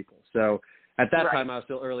number of people. So at that time, I was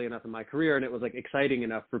still early enough in my career, and it was like exciting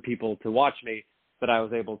enough for people to watch me that I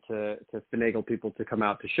was able to finagle people to come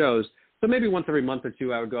out to shows. So maybe once every month or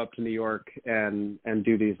two, I would go up to New York and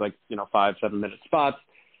do these 5-7 minute spots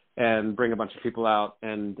and bring a bunch of people out.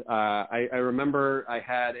 And I remember I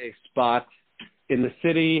had a spot in the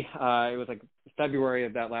city. It was like February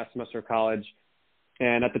of that last semester of college.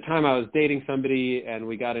 And at the time I was dating somebody, and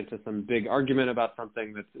we got into some big argument about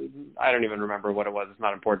something that I don't even remember what it was. It's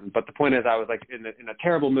not important. But the point is, I was like in a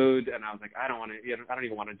terrible mood, and I was like, I don't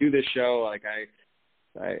even want to do this show. Like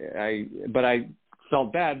but I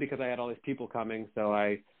felt bad because I had all these people coming. So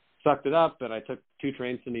I sucked it up, and I took 2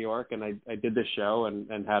 trains to New York, and I did this show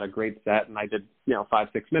and had a great set, and I did 5-6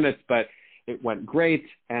 minutes, but it went great.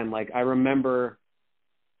 And I remember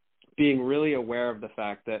being really aware of the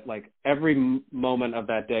fact that every moment of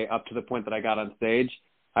that day up to the point that I got on stage,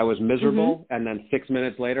 I was miserable. And then 6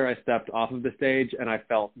 minutes later, I stepped off of the stage and I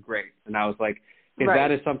felt great. And I was like, if that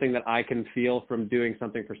is something that I can feel from doing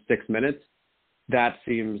something for 6 minutes, that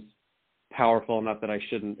seems powerful enough that I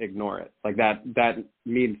shouldn't ignore it. That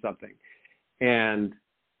means something. And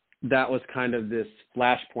that was kind of this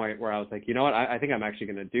flashpoint where I was like, you know what, I think I'm actually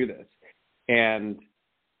going to do this. And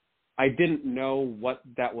I didn't know what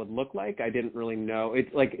that would look like. I didn't really know. It's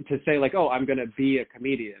to say oh, I'm going to be a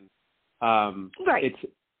comedian.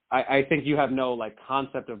 I think you have no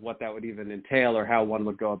concept of what that would even entail or how one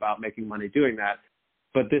would go about making money doing that.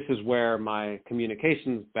 But this is where my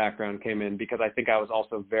communications background came in, because I think I was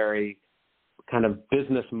also very kind of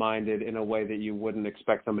business minded in a way that you wouldn't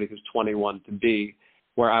expect somebody who's 21 to be,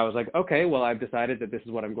 where I was like, okay, well, I've decided that this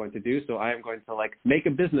is what I'm going to do. So I am going to make a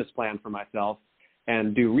business plan for myself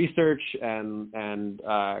and do research and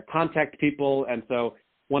contact people. And so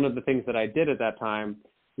one of the things that I did at that time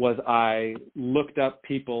was I looked up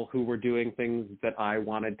people who were doing things that I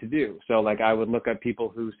wanted to do. So I would look up people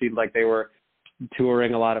who seemed like they were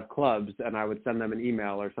touring a lot of clubs, and I would send them an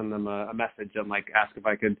email or send them a message and ask if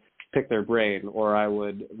I could pick their brain. Or I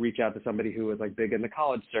would reach out to somebody who was big in the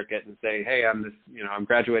college circuit and say, hey, I'm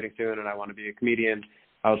graduating soon and I want to be a comedian.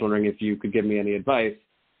 I was wondering if you could give me any advice.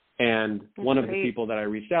 And one of the people that I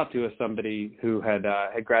reached out to is somebody who had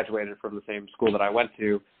graduated from the same school that I went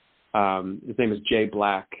to. His name is Jay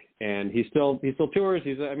Black, and he still tours.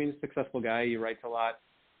 He's a successful guy. He writes a lot,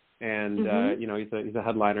 and he's a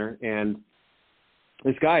headliner. And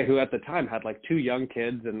this guy, who at the time had 2 young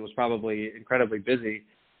kids and was probably incredibly busy,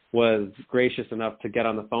 was gracious enough to get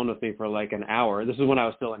on the phone with me for an hour. This is when I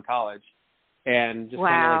was still in college, and just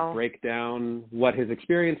kind of like break down what his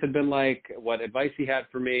experience had been like, what advice he had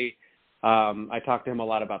for me. I talked to him a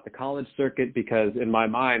lot about the college circuit because in my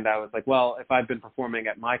mind I was like, well, if I've been performing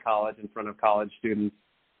at my college in front of college students,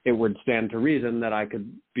 it would stand to reason that I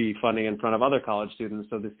could be funny in front of other college students.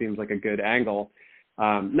 So this seems like a good angle.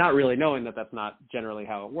 Not really knowing that that's not generally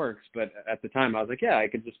how it works. But at the time I was like, yeah, I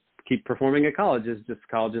could just keep performing at colleges, just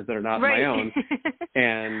colleges that are not my own.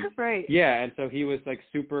 And yeah. And so he was like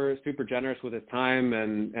super, super generous with his time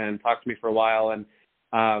and talked to me for a while. And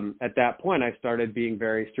at that point I started being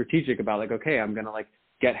very strategic about like, okay, I'm going to like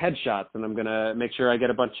get headshots and I'm going to make sure I get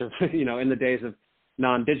a bunch of, in the days of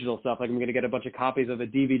non-digital stuff, like I'm going to get a bunch of copies of a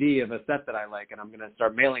DVD of a set that I like, and I'm going to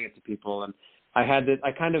start mailing it to people. And I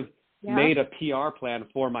kind of made a PR plan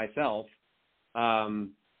for myself. And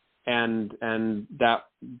that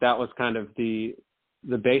was kind of the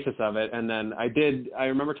basis of it. And then I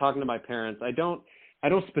remember talking to my parents. I don't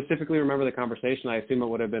specifically remember the conversation. I assume it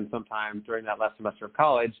would have been sometime during that last semester of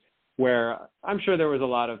college, where I'm sure there was a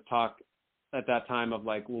lot of talk at that time of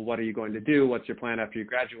like, well, what are you going to do? What's your plan after you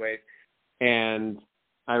graduate? And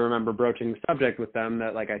I remember broaching the subject with them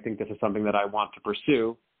that like, I think this is something that I want to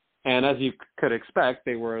pursue. And as you could expect,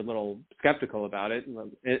 they were a little skeptical about it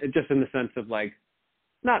just in the sense of like,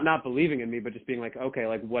 not believing in me, but just being like, okay,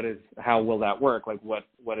 like how will that work? Like,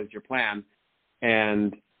 what is your plan?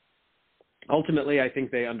 And ultimately, I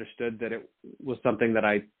think they understood that it was something that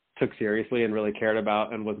I took seriously and really cared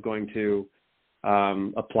about and was going to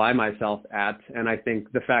apply myself at. And I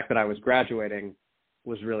think the fact that I was graduating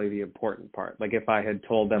was really the important part. Like if I had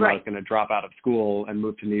told them I was going to drop out of school and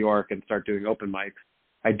move to New York and start doing open mics,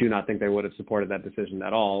 I do not think they would have supported that decision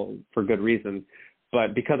at all for good reason.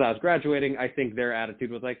 But because I was graduating, I think their attitude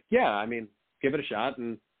was like, yeah, I mean, give it a shot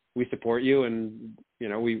and we support you and,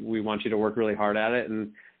 we want you to work really hard at it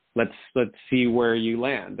and let's see where you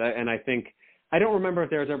land. And I think, I don't remember if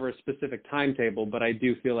there was ever a specific timetable, but I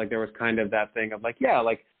do feel like there was kind of that thing of like, yeah,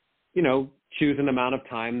 like, choose an amount of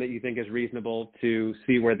time that you think is reasonable to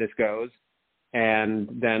see where this goes and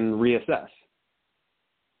then reassess.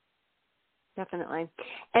 Definitely.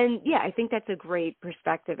 And yeah, I think that's a great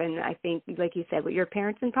perspective. And I think, like you said, with your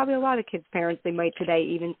parents and probably a lot of kids' parents, they might today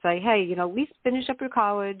even say, hey, at least finish up your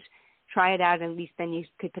college, try it out, and at least then you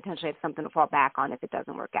could potentially have something to fall back on if it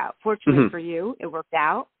doesn't work out. Fortunately for you, it worked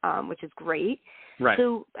out, which is great. Right.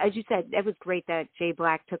 So as you said, it was great that Jay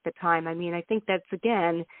Black took the time. I mean, I think that's,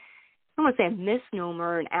 again, I don't want to say a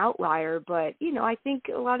misnomer, an outlier, but, I think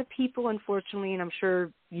a lot of people, unfortunately, and I'm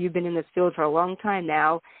sure you've been in this field for a long time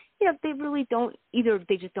now, they really don't, either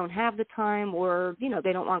they just don't have the time or,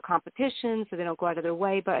 they don't want competition, so they don't go out of their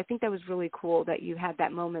way. But I think that was really cool that you had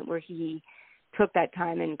that moment where he took that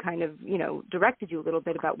time and kind of, directed you a little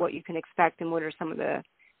bit about what you can expect and what are some of the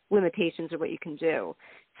limitations of what you can do.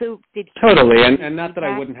 So totally. And not that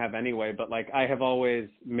I wouldn't have anyway, but like I have always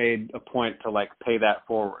made a point to like pay that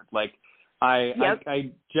forward. Like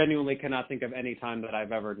I genuinely cannot think of any time that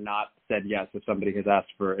I've ever not said yes if somebody has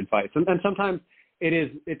asked for advice. And sometimes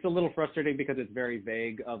it's a little frustrating because it's very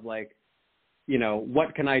vague of like,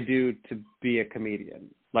 what can I do to be a comedian?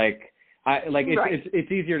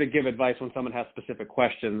 It's easier to give advice when someone has specific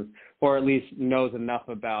questions or at least knows enough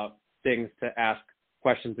about things to ask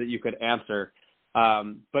questions that you could answer.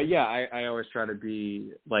 But yeah, I always try to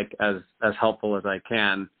be like as helpful as I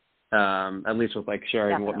can, at least with like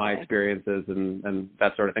sharing what my experience is and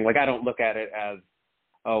that sort of thing. Like I don't look at it as,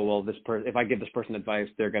 oh, well, if I give this person advice,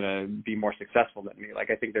 they're going to be more successful than me.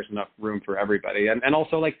 Like, I think there's enough room for everybody. And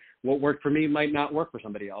also, like, what worked for me might not work for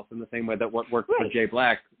somebody else in the same way that what worked for Jay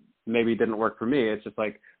Black maybe didn't work for me. It's just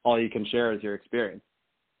like all you can share is your experience.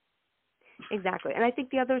 Exactly. And I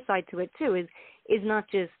think the other side to it, too, is not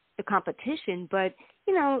just the competition, but,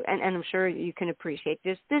 and I'm sure you can appreciate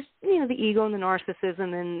this, the ego and the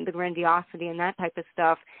narcissism and the grandiosity and that type of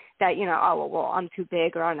stuff that, I'm too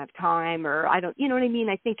big or I don't have time or I don't, you know what I mean?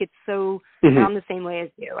 I think it's so, I'm the same way as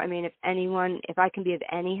you. I mean, if I can be of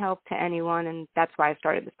any help to anyone, and that's why I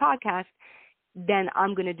started this podcast, then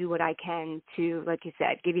I'm going to do what I can to, like you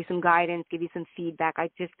said, give you some guidance, give you some feedback. I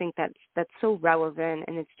just think that's so relevant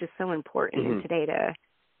and it's just so important in today to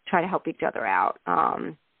try to help each other out.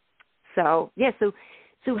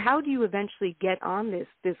 So how do you eventually get on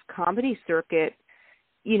this comedy circuit,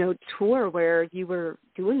 tour where you were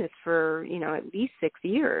doing this for, at least 6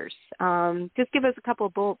 years? Just give us a couple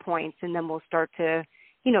of bullet points and then we'll start to,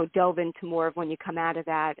 delve into more of when you come out of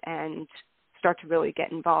that and start to really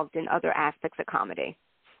get involved in other aspects of comedy.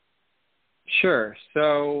 Sure.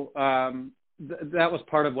 So that was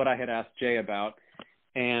part of what I had asked Jay about.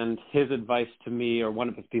 And his advice to me, or one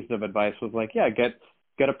of his pieces of advice was like, yeah,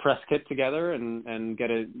 get get a press kit together and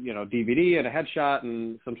get a, DVD and a headshot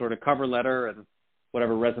and some sort of cover letter and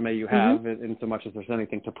whatever resume you have, in so much as there's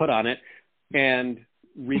anything to put on it, and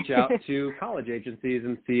reach out to college agencies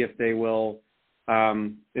and see if they will,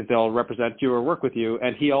 if they'll represent you or work with you.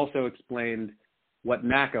 And he also explained what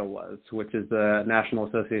NACA was, which is the National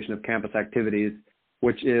Association of Campus Activities,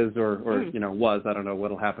 which is, or was, I don't know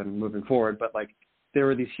what'll happen moving forward, but like there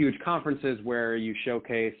were these huge conferences where you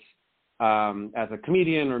showcase as a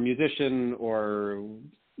comedian or musician or,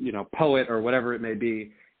 poet or whatever it may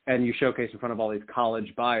be, and you showcase in front of all these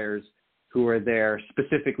college buyers who are there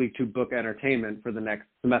specifically to book entertainment for the next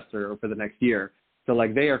semester or for the next year. So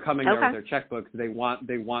like they are coming there with their checkbooks. They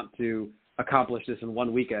want to accomplish this in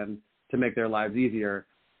one weekend to make their lives easier.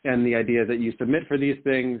 And the idea that you submit for these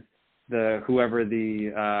things, whoever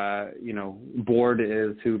the board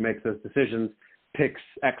is who makes those decisions picks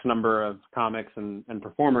X number of comics and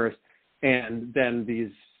performers, and then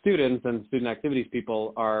these students and student activities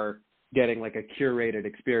people are getting like a curated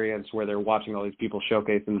experience where they're watching all these people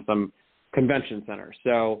showcase in some convention center.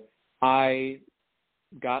 So I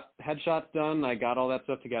got headshots done. I got all that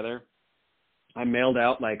stuff together. I mailed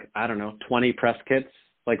out 20 press kits,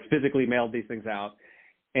 physically mailed these things out,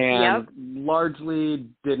 and largely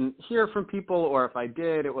didn't hear from people, or if I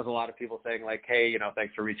did, it was a lot of people saying hey,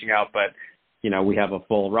 thanks for reaching out, but we have a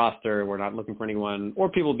full roster. We're not looking for anyone, or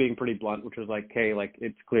people being pretty blunt, which was hey,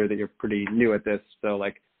 it's clear that you're pretty new at this. So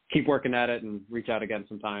keep working at it and reach out again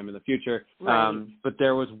sometime in the future. Right. But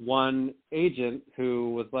there was one agent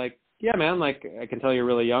who was yeah, man, I can tell you're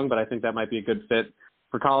really young, but I think that might be a good fit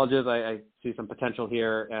for colleges. I see some potential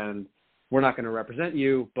here, and we're not going to represent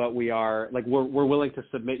you, but we are we're willing to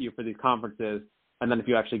submit you for these conferences. And then if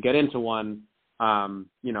you actually get into one, then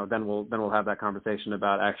we'll have that conversation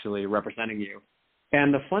about actually representing you.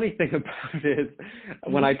 And the funny thing about it is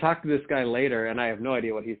when I talked to this guy later, and I have no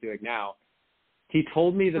idea what he's doing now, he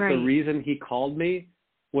told me that the reason he called me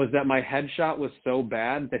was that my headshot was so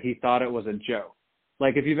bad that he thought it was a joke.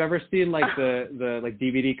 If you've ever seen the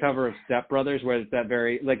DVD cover of Step Brothers, where it's that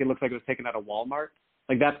very it looks like it was taken out of Walmart.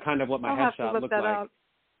 That's kind of what my headshot looked like.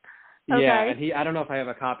 Okay. Yeah, and I don't know if I have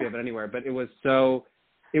a copy of it anywhere, but it was so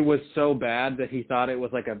bad that he thought it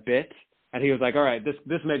was a bit, and he was all right,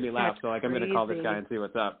 this made me laugh, so I'm going to call this guy and see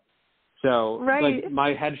what's up. So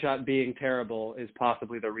my headshot being terrible is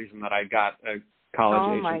possibly the reason that I got a college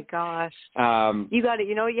agent. Oh my gosh. You got it.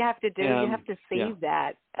 You know what you have to do? You have to save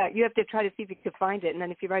that. You have to try to see if you can find it, and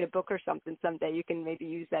then if you write a book or something someday, you can maybe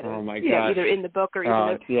use that. Oh my gosh. Either in the book or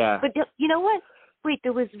even. But you know what? Wait,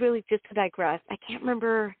 there was really, just to digress, I can't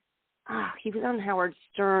remember. He was on Howard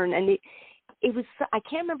Stern, and it was, I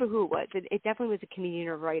can't remember who it was. It definitely was a comedian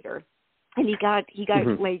or writer, and he got he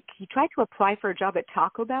tried to apply for a job at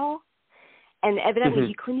Taco Bell. And evidently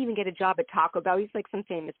he couldn't even get a job at Taco Bell. He's some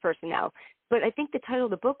famous person now. But I think the title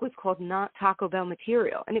of the book was called Not Taco Bell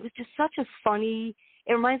Material. And it was just such a funny,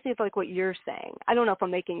 it reminds me of what you're saying. I don't know if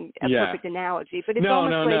I'm making a perfect analogy, but it's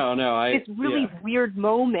almost this really weird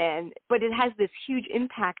moment, but it has this huge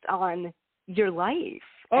impact on your life.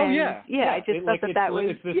 Oh, and, yeah. I just thought that was,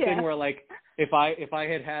 it's this thing where if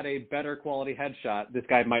I had a better quality headshot, this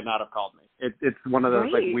guy might not have called me. It's one of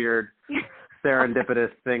those weird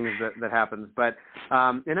serendipitous things that happens. But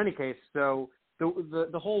in any case, so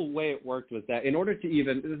the whole way it worked was that in order to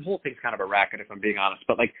even, this whole thing's kind of a racket if I'm being honest,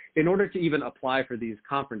 but in order to even apply for these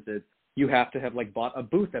conferences, you have to have bought a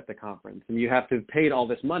booth at the conference, and you have to have paid all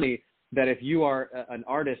this money that if you are an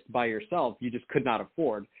artist by yourself, you just could not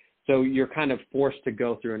afford. So you're kind of forced to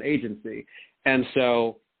go through an agency. And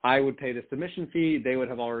so I would pay the submission fee. They would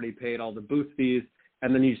have already paid all the booth fees,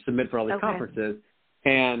 and then you submit for all these conferences.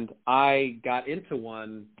 And I got into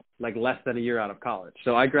one less than a year out of college.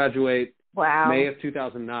 So I graduate May of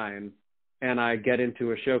 2009, and I get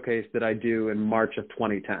into a showcase that I do in March of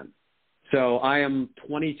 2010. So I am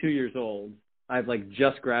 22 years old. I've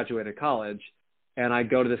just graduated college, and I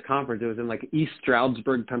go to this conference. It was in East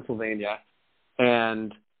Stroudsburg, Pennsylvania,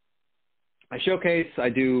 and I showcase. I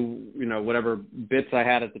do whatever bits I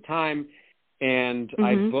had at the time, and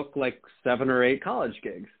I book 7 or 8 college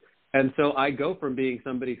gigs. And so I go from being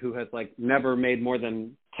somebody who has never made more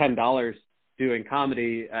than $10 doing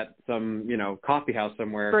comedy at some, coffee house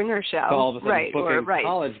somewhere. Bringer show. To all of a sudden booking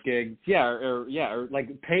college gigs. Or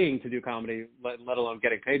paying to do comedy, let alone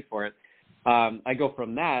getting paid for it. I go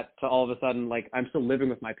from that to all of a sudden, I'm still living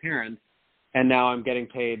with my parents, and now I'm getting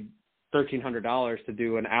paid $1,300 to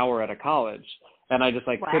do an hour at a college. And I just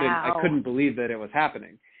couldn't believe that it was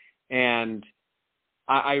happening. And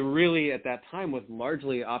I really at that time was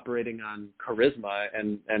largely operating on charisma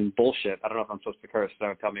and bullshit. I don't know if I'm supposed to curse,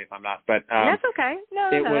 so tell me if I'm not. But that's okay. No,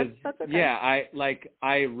 that's okay. Yeah,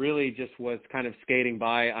 I really just was kind of skating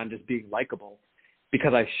by on just being likable,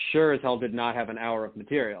 because I sure as hell did not have an hour of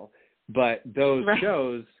material. But those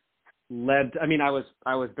shows led. I mean, I was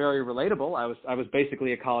very relatable. I was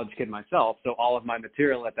basically a college kid myself, so all of my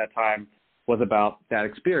material at that time was about that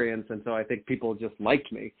experience, and so I think people just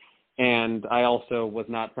liked me. And I also was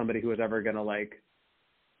not somebody who was ever going to like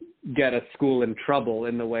get a school in trouble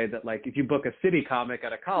in the way that, like, if you book a city comic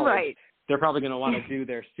at a college, they're probably going to want to do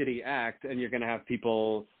their city act, and you're going to have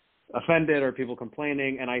people offended or people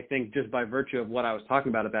complaining. And I think just by virtue of what I was talking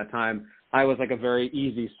about at that time, I was like a very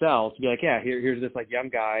easy sell to be like, yeah, here's this like young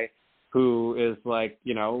guy who is like,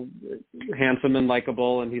 you know, handsome and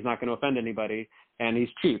likable, and he's not going to offend anybody, and he's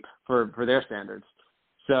cheap for their standards.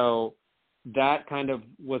 So that kind of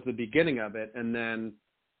was the beginning of it. And then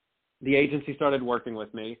the agency started working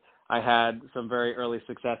with me. I had some very early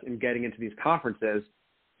success in getting into these conferences,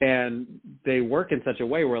 and they work in such a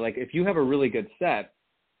way where, like, if you have a really good set,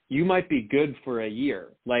 you might be good for a year.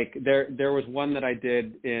 Like there was one that I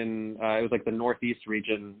did in, it was like the Northeast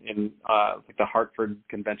region in like the Hartford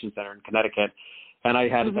Convention Center in Connecticut. And I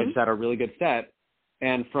just had a really good set.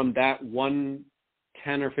 And from that one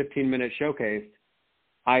 10 or 15 minute showcase,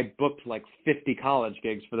 I booked like 50 college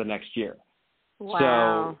gigs for the next year.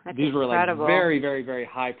 Wow. So these were like very, very, very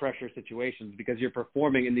high pressure situations, because you're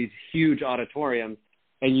performing in these huge auditoriums,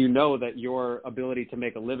 and you know that your ability to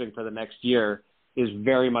make a living for the next year is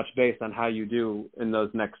very much based on how you do in those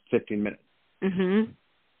next 15 minutes. Mm-hmm.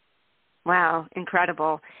 Wow,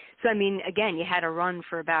 incredible. So, I mean, again, you had a run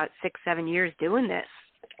for about 6-7 years doing this,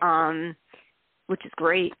 which is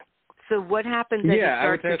great. So what happens as you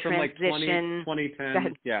start to transition? From like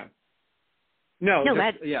 2010. Yeah. No,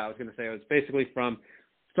 I was going to say it was basically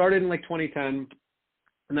started in like 2010,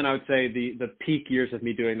 and then I would say the peak years of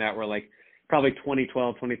me doing that were like probably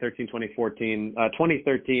 2012, 2013, 2014.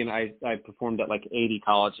 2013, I performed at like 80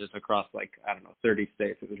 colleges across like, I don't know, 30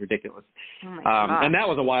 states. It was ridiculous. Oh my God. And that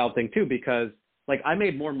was a wild thing too, because like I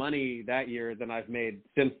made more money that year than I've made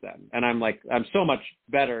since then. And I'm so much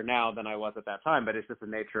better now than I was at that time, but it's just the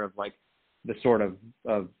nature of like the sort of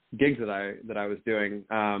gigs that I was doing.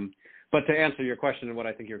 But to answer your question and what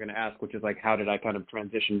I think you're going to ask, which is like, how did I kind of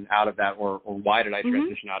transition out of that, or why did I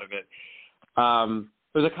transition out of it?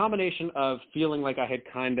 It was a combination of feeling like I had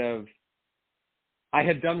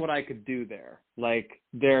done what I could do there. Like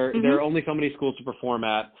there are only so many schools to perform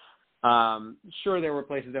at. Sure, there were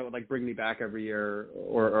places that would like bring me back every year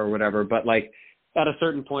or whatever, but like at a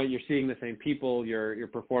certain point, you're seeing the same people, you're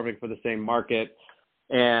performing for the same market,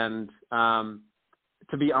 and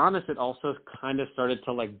to be honest, it also kind of started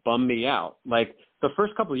to like bum me out. Like the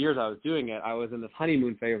first couple of years I was doing it, I was in this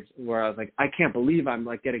honeymoon phase where I was like, I can't believe I'm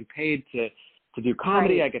like getting paid to do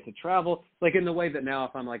comedy. Right. I get to travel, like in the way that now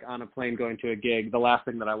if I'm like on a plane going to a gig, the last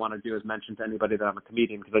thing that I want to do is mention to anybody that I'm a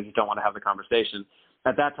comedian, because I just don't want to have the conversation.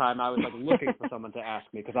 At that time, I was like looking for someone to ask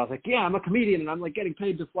me, because I was like, yeah, I'm a comedian and I'm like getting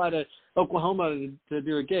paid to fly to Oklahoma to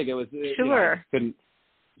do a gig. It was, sure. I couldn't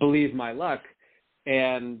believe my luck.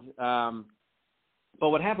 And, but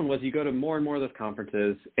what happened was you go to more and more of those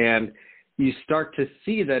conferences, and you start to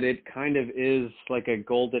see that it kind of is like a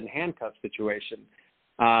golden handcuff situation.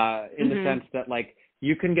 In the sense that like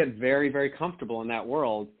you can get very, very comfortable in that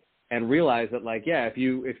world and realize that like, yeah, if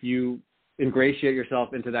you ingratiate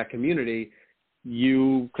yourself into that community,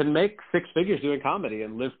 you can make 6 figures doing comedy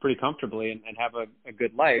and live pretty comfortably and have a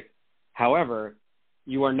good life. However,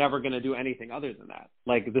 you are never going to do anything other than that.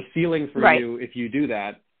 Like the ceiling for you, if you do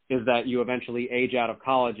that, is that you eventually age out of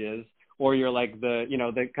colleges, or you're like the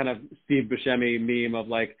kind of Steve Buscemi meme of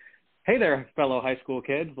like, hey there, fellow high school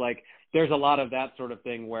kids. Like there's a lot of that sort of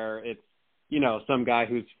thing where it's, some guy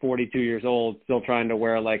who's 42 years old still trying to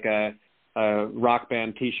wear like a rock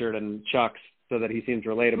band T-shirt and Chucks so that he seems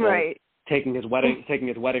relatable, taking his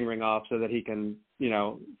wedding ring off so that he can,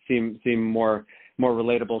 seem more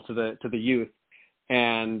relatable to the youth.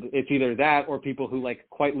 And it's either that or people who like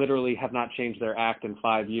quite literally have not changed their act in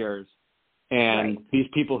 5 years. And these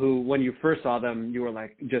people who, when you first saw them, you were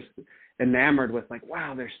like just enamored with like,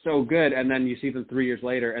 wow, they're so good. And then you see them 3 years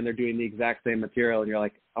later and they're doing the exact same material. And you're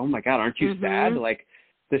like, oh my God, aren't you sad? Like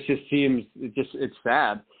this just seems, it's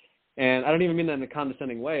sad. And I don't even mean that in a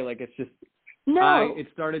condescending way. Like it's just, it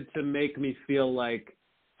started to make me feel like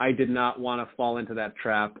I did not want to fall into that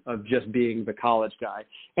trap of just being the college guy.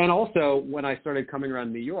 And also when I started coming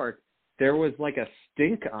around New York, there was like a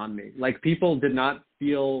stink on me. Like people did not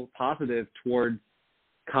feel positive towards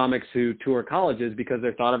comics who tour colleges because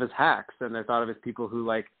they're thought of as hacks, and they're thought of as people who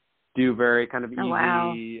like do very kind of easy,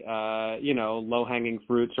 wow. Low-hanging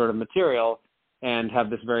fruit sort of material, and have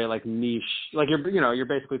this very like niche, like you're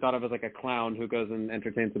basically thought of as like a clown who goes and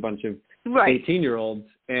entertains a bunch of 18-year-olds.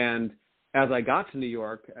 And as I got to New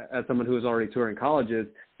York, as someone who was already touring colleges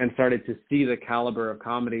and started to see the caliber of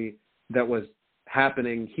comedy that was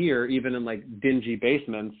happening here, even in like dingy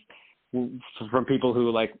basements, from people who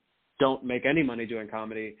like don't make any money doing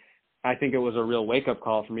comedy, I think it was a real wake-up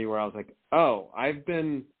call for me where I was like, oh, I've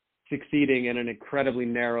been succeeding in an incredibly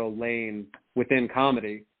narrow lane within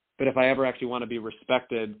comedy. But if I ever actually want to be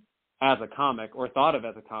respected as a comic or thought of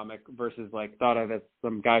as a comic versus like thought of as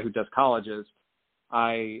some guy who does colleges,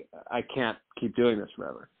 I can't keep doing this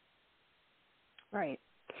forever. Right.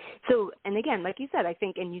 So, and again, like you said, I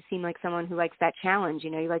think, and you seem like someone who likes that challenge.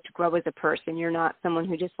 You like to grow as a person. You're not someone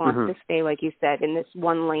who just wants to stay, like you said, in this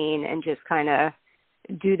one lane and just kind of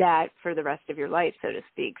do that for the rest of your life, so to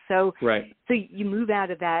speak. So, So you move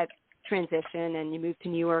out of that transition and you move to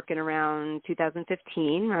New York in around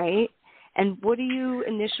 2015, right? And what are you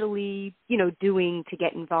initially, doing to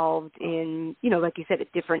get involved in, like you said, a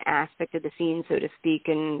different aspect of the scene, so to speak,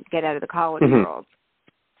 and get out of the college world?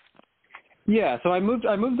 Yeah, so I moved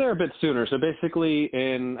there a bit sooner. So basically,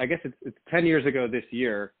 I guess it's 10 years ago this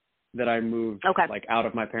year that I moved like out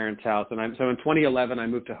of my parents' house, and so in 2011 I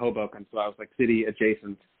moved to Hoboken, so I was like city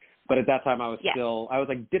adjacent. But at that time I was I was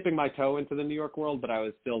like dipping my toe into the New York world, but I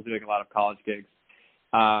was still doing a lot of college gigs.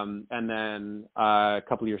 And then a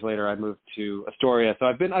couple of years later I moved to Astoria. So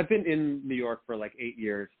I've been in New York for like 8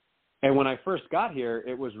 years. And when I first got here,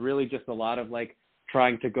 it was really just a lot of like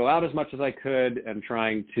trying to go out as much as I could and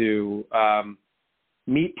trying to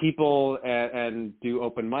meet people and do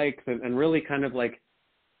open mics and really kind of like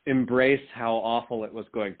embrace how awful it was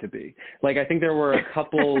going to be. Like I think there were a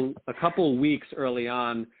couple weeks early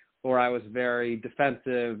on where I was very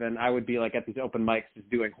defensive and I would be like at these open mics just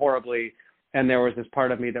doing horribly. And there was this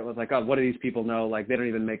part of me that was like, oh, what do these people know? Like they don't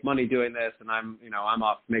even make money doing this. And I'm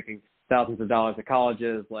off making thousands of dollars at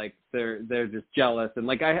colleges. Like they're just jealous. And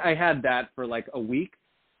like, I had that for like a week.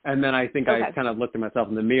 And then I think I kind of looked at myself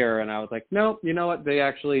in the mirror and I was like, no, you know what? They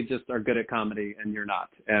actually just are good at comedy and you're not.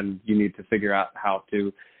 And you need to figure out how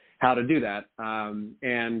to do that.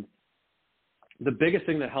 And the biggest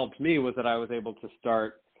thing that helped me was that I was able to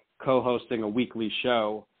start co-hosting a weekly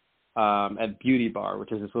show at Beauty Bar,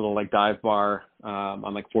 which is this little like dive bar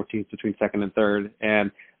on like 14th between 2nd and 3rd.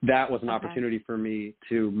 And that was an opportunity for me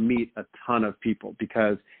to meet a ton of people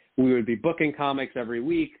because we would be booking comics every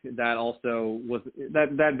week. That also was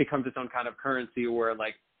that becomes its own kind of currency where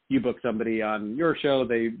like you book somebody on your show,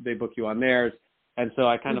 they book you on theirs. And so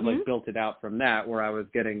I kind of like built it out from that where I was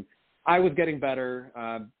getting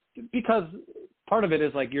better because part of it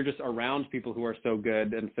is like you're just around people who are so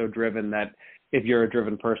good and so driven that if you're a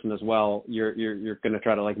driven person as well, you're going to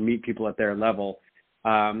try to like meet people at their level,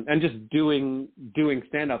 and just doing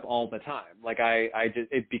stand up all the time. Like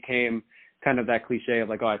it became kind of that cliche of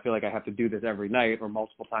like, oh, I feel like I have to do this every night or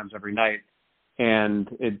multiple times every night. And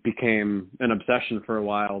it became an obsession for a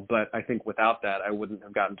while. But I think without that, I wouldn't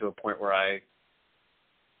have gotten to a point where I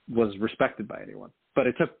was respected by anyone. But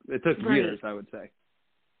it took years, I would say.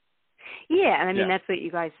 Yeah, and I mean, that's what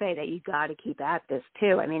you guys say, that you got to keep at this,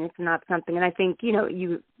 too. I mean, it's not something, and I think,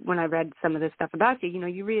 when I read some of this stuff about you,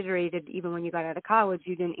 you reiterated even when you got out of college,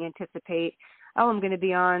 you didn't anticipate, oh, I'm going to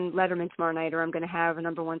be on Letterman tomorrow night or I'm going to have a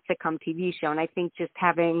 #1 sitcom TV show. And I think just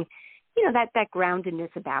having, that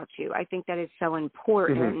groundedness about you, I think that is so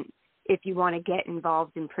important if you want to get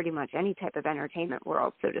involved in pretty much any type of entertainment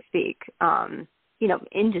world, so to speak,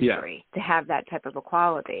 industry, to have that type of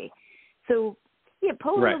equality. So,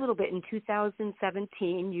 pulling a little bit, in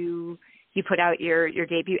 2017, you put out your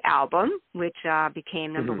debut album, which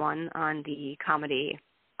became #1 on the comedy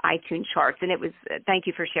iTunes charts, and it was. Thank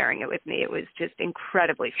you for sharing it with me. It was just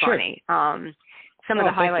incredibly funny. Some of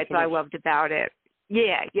the highlights I loved about it.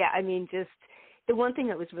 Yeah. I mean, just the one thing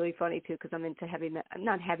that was really funny too, because I'm into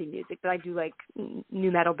not heavy music, but I do like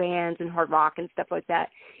new metal bands and hard rock and stuff like that.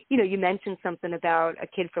 You mentioned something about a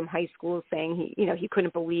kid from high school saying he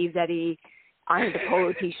couldn't believe that he ironed a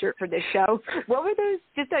polo T-shirt for this show. What were those?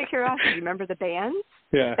 Just out of curiosity, do you remember the bands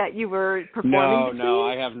that you were performing? No,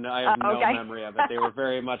 I have no memory of it. They were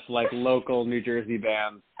very much like local New Jersey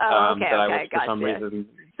bands that I was for some reason.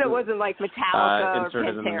 So it wasn't like Metallica or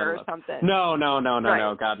Pantera or something. No,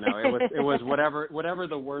 God no. It was whatever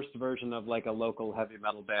the worst version of like a local heavy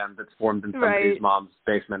metal band that's formed in somebody's mom's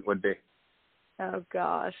basement would be. Oh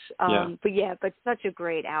gosh. But such a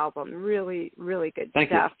great album. Really, really good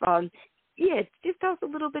stuff. Just tell us a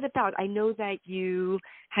little bit about, I know that you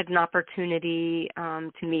had an opportunity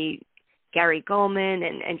to meet Gary Goldman,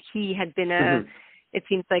 and he had been it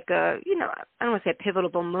seems like I don't want to say a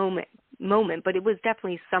pivotal moment, but it was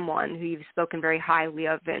definitely someone who you've spoken very highly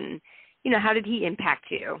of. And, how did he impact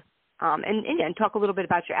you? And talk a little bit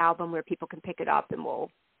about your album where people can pick it up, and we'll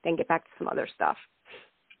then get back to some other stuff.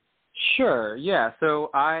 Sure. Yeah. So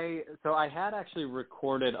I had actually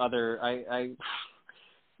recorded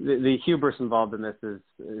the hubris involved in this is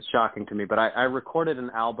shocking to me, but I recorded an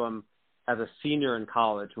album as a senior in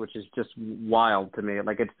college, which is just wild to me.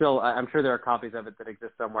 Like, it's still, I'm sure there are copies of it that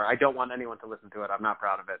exist somewhere. I don't want anyone to listen to it. I'm not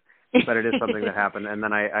proud of it, but it is something that happened. And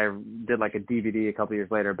then I did like a DVD a couple years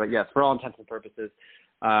later. But yes, for all intents and purposes,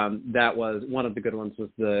 that was one of the good ones, was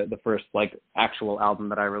the first like actual album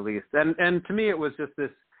that I released. And to me, it was just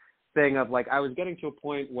this thing of like, I was getting to a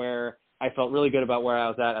point where I felt really good about where I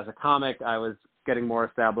was at as a comic. I was getting more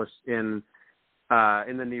established in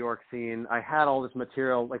the New York scene. I had all this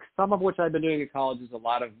material, like some of which I'd been doing at colleges, a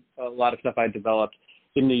lot of stuff I developed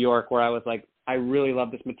in New York, where I was like, I really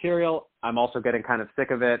love this material. I'm also getting kind of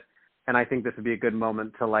sick of it. And I think this would be a good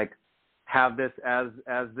moment to like have this as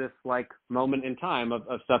this like moment in time of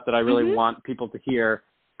stuff that I really want people to hear,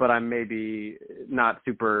 but I'm maybe not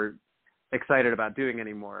super excited about doing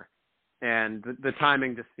anymore. And the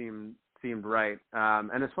timing just seemed right.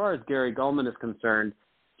 And as far as Gary Gulman is concerned,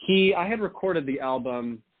 I had recorded the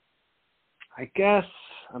album, I guess,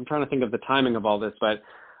 I'm trying to think of the timing of all this, but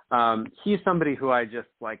he's somebody who I just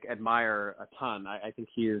like admire a ton. I think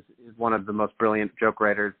he is one of the most brilliant joke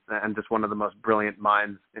writers and just one of the most brilliant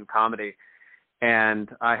minds in comedy. And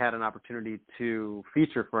I had an opportunity to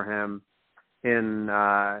feature for him in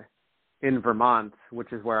Vermont,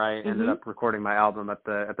 which is where I ended up recording my album at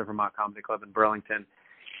the Vermont Comedy Club in Burlington.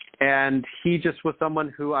 And he just was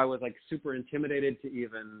someone who I was like super intimidated to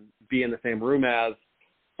even be in the same room as,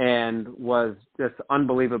 and was just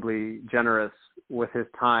unbelievably generous with his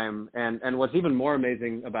time. And what's even more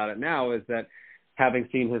amazing about it now is that, having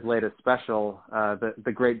seen his latest special,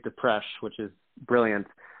 The Great Depression, which is brilliant,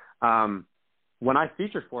 when I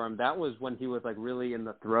featured for him, that was when he was like really in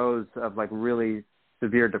the throes of like really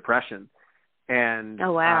severe depression. And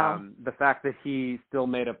oh, wow. The fact that he still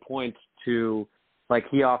made a point to, like,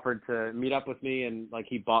 he offered to meet up with me, and like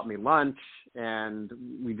he bought me lunch, and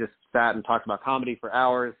we just sat and talked about comedy for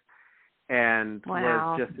hours, and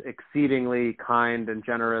was just exceedingly kind and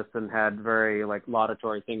generous, and had very like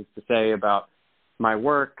laudatory things to say about my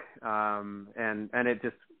work. And it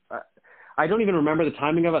just, I don't even remember the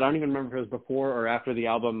timing of it. I don't even remember if it was before or after the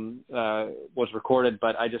album was recorded,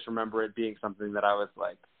 but I just remember it being something that I was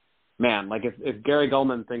like, man, like if Gary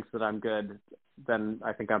Gulman thinks that I'm good, then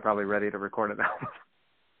I think I'm probably ready to record it now.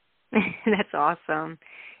 That's awesome.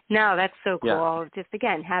 No, that's so cool. Yeah. Just,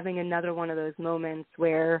 again, having another one of those moments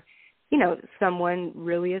where, someone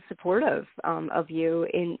really is supportive of you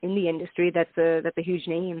in the industry. That's a huge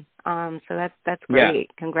name. So that's great.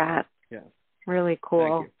 Yeah. Congrats. Yeah. Really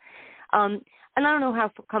cool. Thank you. And I don't know how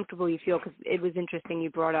comfortable you feel, because it was interesting you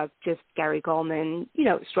brought up just Gary Gulman,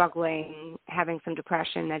 struggling, having some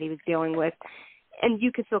depression that he was dealing with. And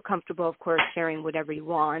you can feel comfortable, of course, sharing whatever you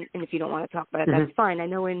want. And if you don't want to talk about it, that's fine. I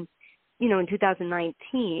know in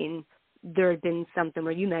 2019, there had been something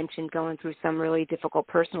where you mentioned going through some really difficult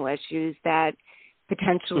personal issues that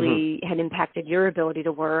potentially had impacted your ability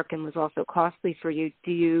to work and was also costly for you.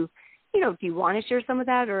 Do you want to share some of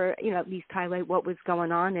that, or, at least highlight what was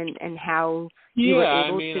going on and how you were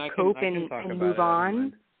able to cope and move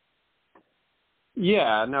on?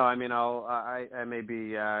 Yeah, no, I mean, I may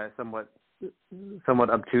be somewhat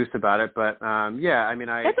obtuse about it, but yeah, I mean,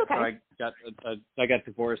 That's okay. So I got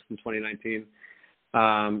divorced in 2019,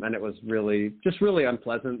 and it was really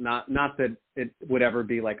unpleasant. Not that it would ever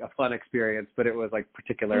be like a fun experience, but it was like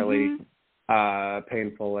particularly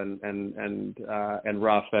painful and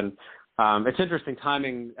rough. And it's interesting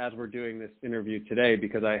timing as we're doing this interview today,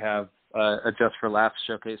 because I have a Just for Laughs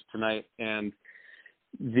showcase tonight, and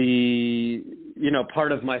the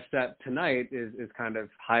part of my set tonight is kind of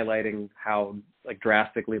highlighting how like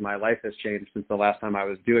drastically my life has changed since the last time I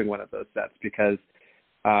was doing one of those sets, because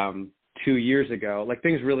 2 years ago, like,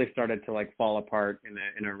 things really started to like fall apart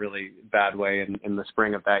in a really bad way in the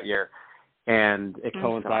spring of that year, and it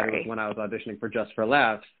coincided with when I was auditioning for Just for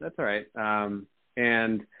Laughs. That's all right.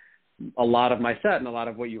 And a lot of my set and a lot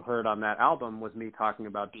of what you heard on that album was me talking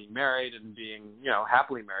about being married and being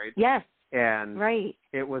happily married. Yes. And right.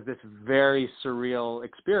 It was this very surreal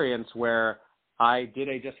experience where I did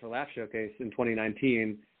a Just for Laughs showcase in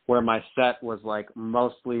 2019 where my set was like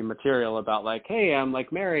mostly material about like, hey, I'm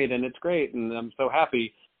like married and it's great and I'm so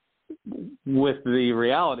happy, with the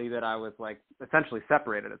reality that I was like essentially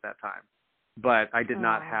separated at that time. but I did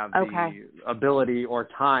not have the ability or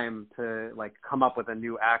time to like come up with a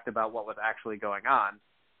new act about what was actually going on.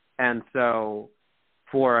 And so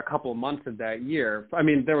for a couple of months of that year, I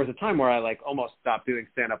mean, there was a time where I like almost stopped doing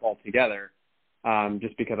stand-up altogether,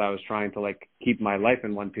 just because I was trying to like keep my life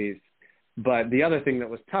in one piece. But the other thing that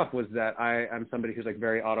was tough was that I'm somebody who's like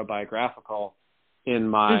very autobiographical in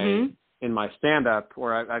my stand-up,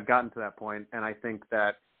 or I've gotten to that point. And I think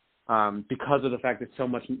that because of the fact that so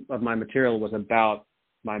much of my material was about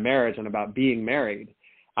my marriage and about being married,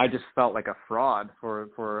 I just felt like a fraud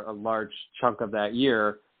for a large chunk of that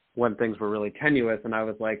year when things were really tenuous. And I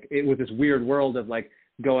was like, it was this weird world of like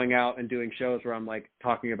going out and doing shows where I'm like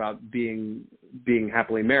talking about being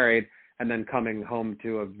happily married and then coming home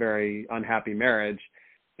to a very unhappy marriage.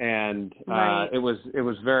 And it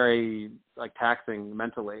was very like taxing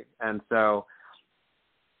mentally. And so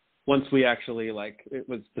once we actually like, it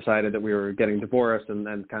was decided that we were getting divorced and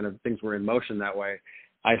then kind of things were in motion that way,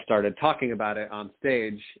 I started talking about it on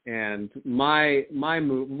stage. And my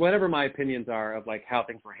move, whatever my opinions are of like how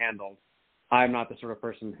things were handled, I'm not the sort of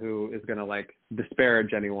person who is going to like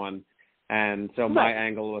disparage anyone. And so my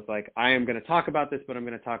angle was like, I am going to talk about this, but I'm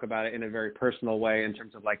going to talk about it in a very personal way in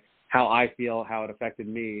terms of like how I feel, how it affected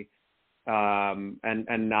me,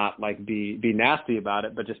 and not like be nasty about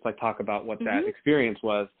it, but just like talk about what that experience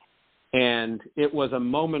was. And it was a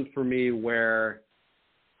moment for me where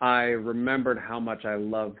I remembered how much I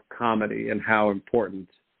love comedy and how important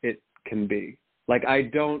it can be. Like I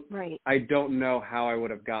don't know how I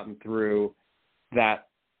would have gotten through that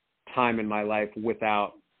time in my life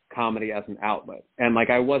without comedy as an outlet. And like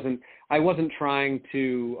I wasn't trying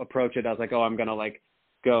to approach it as like, oh, I'm going to like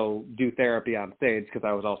go do therapy on stage, because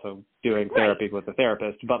I was also doing therapy with a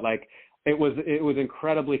therapist. But like it was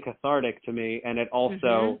incredibly cathartic to me, and it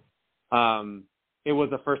also it was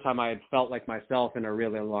the first time I had felt like myself in a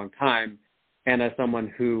really long time. And as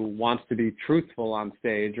someone who wants to be truthful on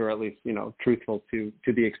stage, or at least, you know, truthful to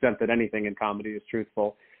the extent that anything in comedy is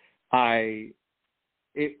truthful, I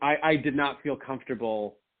did not feel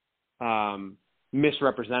comfortable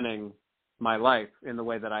misrepresenting my life in the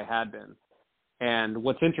way that I had been. And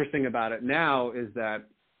what's interesting about it now is that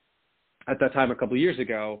at that time, a couple of years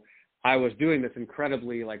ago, I was doing this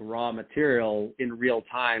incredibly like raw material in real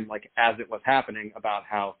time, like as it was happening, about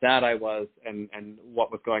how sad I was and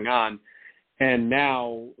what was going on. And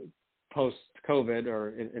now post-COVID, or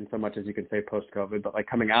in so much as you can say post-COVID, but like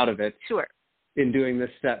coming out of it, in doing this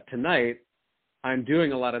set tonight, I'm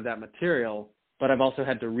doing a lot of that material, but I've also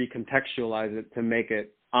had to recontextualize it to make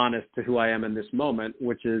it honest to who I am in this moment,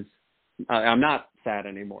 which is I'm not sad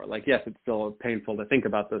anymore. Like, yes, it's still painful to think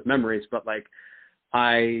about those memories, but like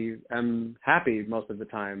I am happy most of the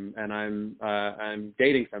time, and I'm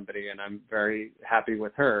dating somebody, and I'm very happy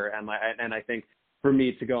with her. And I think for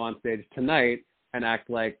me to go on stage tonight and act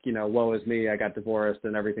like, you know, woe is me, I got divorced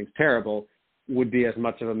and everything's terrible, would be as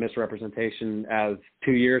much of a misrepresentation as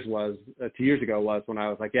 2 years ago was when I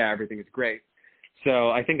was like, yeah, everything is great.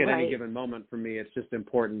 So I think at any given moment for me, it's just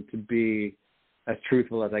important to be as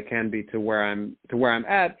truthful as I can be to where I'm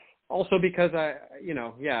at. Also because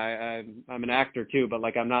I'm an actor too, but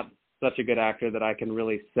like I'm not such a good actor that I can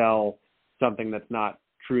really sell something that's not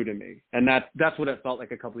true to me. And that's what it felt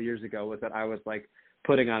like a couple of years ago, was that I was like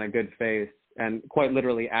putting on a good face and quite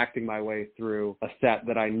literally acting my way through a set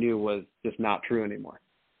that I knew was just not true anymore.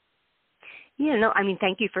 Yeah, no, I mean,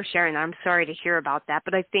 thank you for sharing that. I'm sorry to hear about that.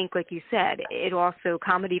 But I think, like you said, it also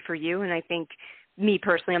comedy for you. And I think me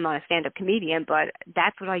personally, I'm not a stand-up comedian, but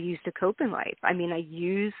that's what I use to cope in life. I mean, I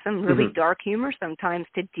use some really dark humor sometimes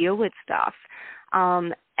to deal with stuff.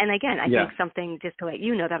 And again, I think something, just to let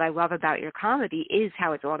you know, that I love about your comedy is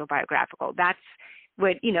how it's autobiographical. That's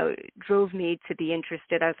what, you know, drove me to be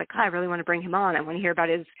interested. I was like, I really want to bring him on. I want to hear about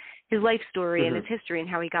his life story and his history and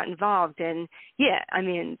how he got involved. And yeah, I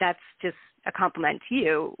mean, that's just a compliment to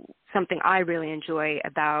you, something I really enjoy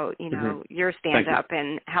about, you know, your stand-up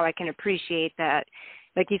and how I can appreciate that.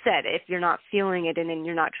 Like you said, if you're not feeling it and then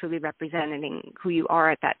you're not truly representing who you are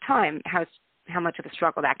at that time, how much of a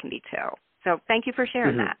struggle that can be too. So thank you for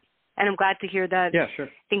sharing that. And I'm glad to hear that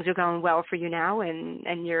things are going well for you now,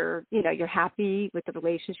 and you're happy with the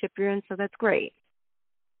relationship you're in. So that's great.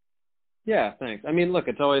 Yeah, thanks. I mean, look,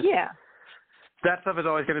 it's always that stuff is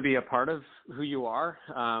always going to be a part of who you are.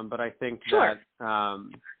 But I think that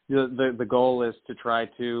the goal is to try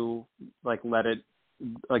to like let it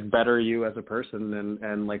like better you as a person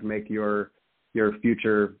and like make your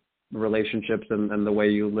future relationships and the way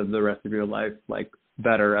you live the rest of your life like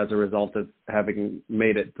better as a result of having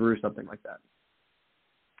made it through something like that.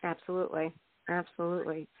 Absolutely.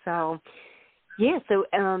 So Yeah, so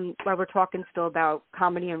while we're talking still about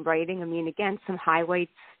comedy and writing, I mean, again, some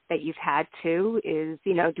highlights that you've had too is,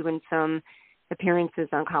 doing some appearances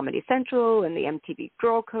on Comedy Central and the MTV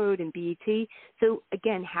Girl Code and BET. So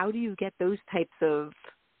again, how do you get those types of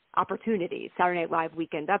opportunities? Saturday Night Live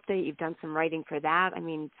Weekend Update, you've done some writing for that. I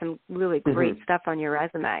mean, some really great stuff on your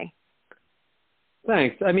resume.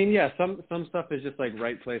 Thanks. I mean, yeah, some stuff is just like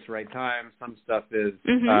right place, right time. Some stuff is,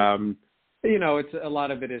 it's a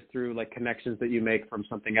lot of it is through like connections that you make from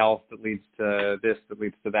something else that leads to this, that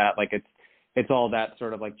leads to that. Like it's all that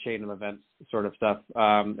sort of like chain of events sort of stuff.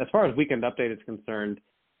 As far as Weekend Update is concerned,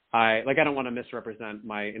 I don't want to misrepresent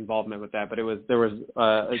my involvement with that, but there was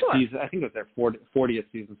a season, I think it was their 40th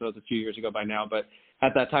season, so it was a few years ago by now, but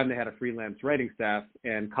at that time they had a freelance writing staff,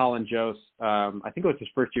 and Colin Jost, I think it was his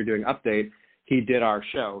first year doing Update, he did our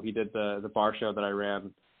show. He did the bar show that I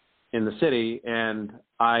ran in the city, and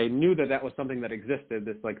I knew that was something that existed,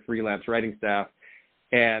 this like freelance writing staff,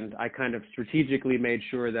 and I kind of strategically made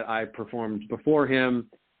sure that I performed before him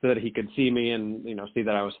so that he could see me and, see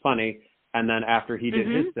that I was funny. And then after he did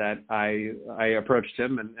his set, I approached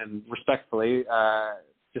him and respectfully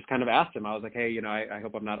just kind of asked him. I was like, hey, I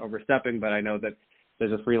hope I'm not overstepping, but I know that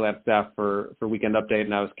there's a freelance staff for Weekend Update,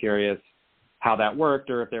 and I was curious how that worked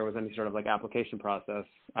or if there was any sort of like application process,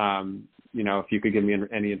 if you could give me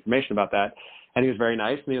any information about that. And he was very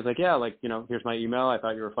nice, and he was like, yeah, like, here's my email. I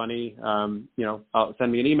thought you were funny. I'll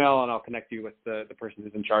send me an email and I'll connect you with the person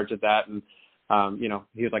who's in charge of that. And,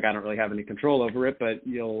 he was like, I don't really have any control over it, but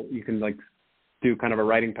you can like do kind of a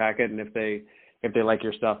writing packet. And if they like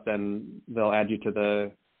your stuff, then they'll add you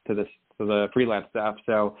to the freelance staff.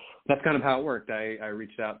 So that's kind of how it worked. I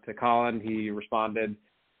reached out to Colin. He responded,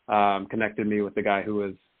 connected me with the guy who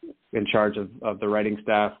was in charge of the writing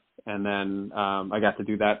staff. And then I got to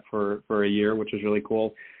do that for a year, which was really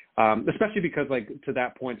cool, especially because, like, to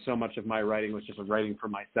that point, so much of my writing was just writing for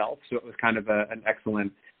myself. So it was kind of an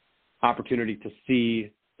excellent opportunity to see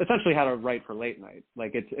essentially how to write for late night.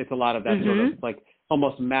 Like, it's a lot of that sort of, like,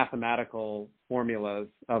 almost mathematical formulas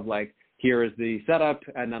of, like, here is the setup,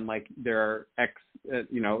 and then, like, there are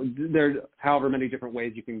there are however many different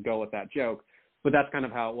ways you can go with that joke. But that's kind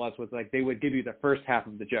of how it was like, they would give you the first half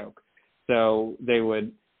of the joke. So they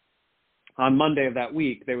would, on Monday of that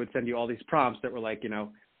week, they would send you all these prompts that were like,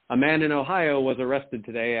 a man in Ohio was arrested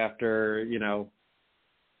today after he was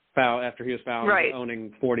found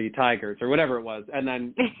owning 40 tigers or whatever it was. And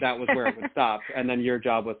then that was where it would stop. And then your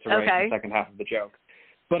job was to write the second half of the joke.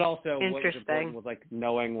 But also what was important was like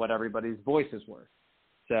knowing what everybody's voices were.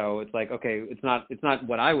 So it's like, okay, it's not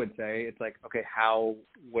what I would say. It's like, okay, how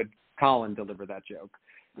would Colin deliver that joke?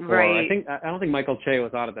 Right. Or I don't think Michael Che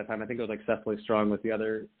was on at that time. I think it was like Cecily Strong was the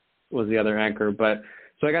other anchor. But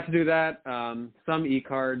so I got to do that. Some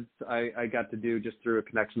e-cards I got to do just through a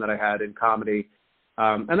connection that I had in comedy.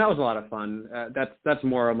 And that was a lot of fun. That's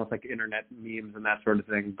more almost like internet memes and that sort of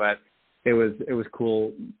thing. But it was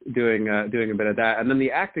cool doing a bit of that. And then the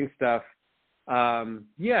acting stuff,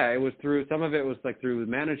 it was some of it was like through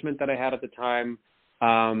management that I had at the time.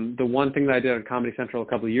 The one thing that I did on Comedy Central a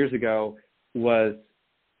couple of years ago was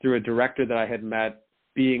through a director that I had met,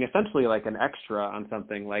 being essentially like an extra on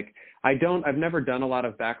something. Like I've never done a lot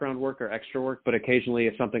of background work or extra work, but occasionally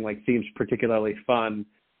if something like seems particularly fun,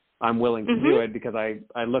 I'm willing to do it because I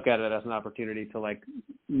look at it as an opportunity to like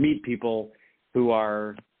meet people who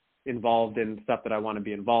are involved in stuff that I want to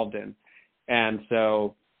be involved in. And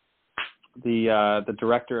so the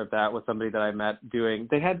director of that was somebody that I met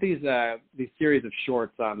they had these series of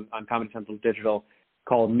shorts on Comedy Central Digital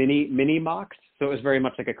called mini mocks. So it was very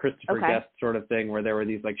much like a Christopher Guest sort of thing where there were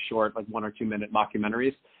these like short, like 1 or 2 minute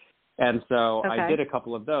mockumentaries. And so I did a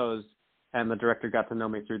couple of those, and the director got to know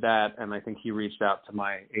me through that. And I think he reached out to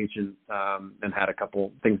my agent and had a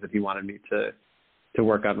couple things that he wanted me to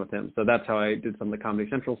work on with him. So that's how I did some of the Comedy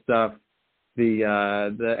Central stuff. The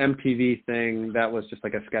MTV thing, that was just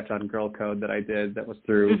like a sketch on Girl Code that I did that was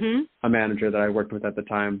through a manager that I worked with at the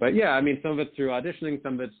time. But yeah, I mean, some of it's through auditioning,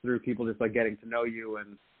 some of it's through people just like getting to know you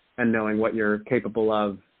and knowing what you're capable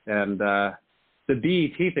of. And the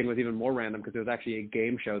BET thing was even more random because it was actually a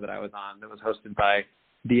game show that I was on that was hosted by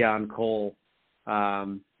Dion Cole.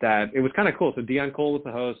 That it was kind of cool. So Dion Cole was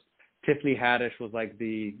the host. Tiffany Haddish was like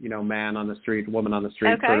the, man on the street, woman on the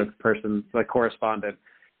street sort of person, like correspondent.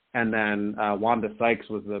 And then Wanda Sykes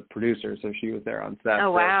was the producer, so she was there on set.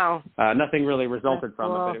 Oh, wow. So, nothing really resulted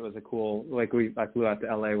from it, but it was a cool, I flew out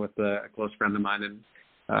to LA with a close friend of mine, and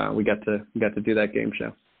we got to do that game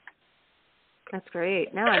show. That's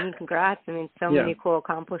great. No, I mean, congrats. So many cool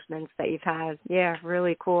accomplishments that you've had. Yeah,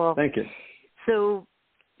 really cool. Thank you. So,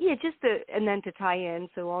 Yeah, and then to tie in,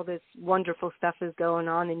 so all this wonderful stuff is going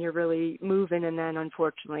on and you're really moving, and then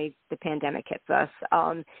unfortunately the pandemic hits us.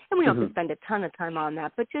 And we don't have to spend a ton of time on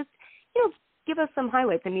that, but just, give us some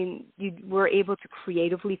highlights. I mean, you were able to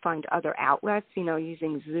creatively find other outlets,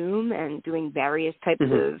 using Zoom and doing various types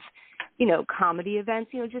of, comedy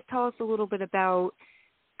events. Just tell us a little bit about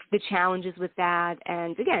the challenges with that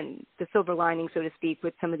and, again, the silver lining, so to speak,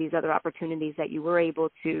 with some of these other opportunities that you were able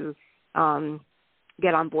to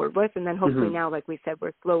get on board with. And then hopefully now, like we said,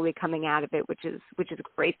 we're slowly coming out of it, which is a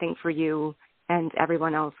great thing for you and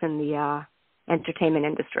everyone else in the entertainment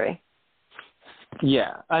industry.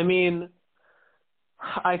 Yeah. I mean,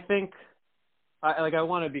 I think I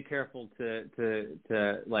want to be careful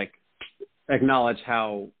to like acknowledge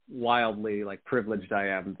how wildly like privileged I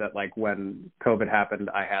am that like when COVID happened,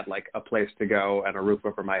 I had like a place to go and a roof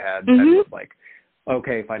over my head and was like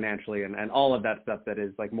okay financially and all of that stuff that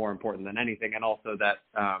is like more important than anything. And also that,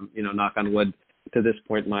 knock on wood, to this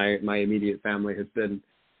point, my immediate family has been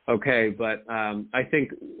okay. But I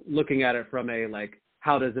think looking at it from a like,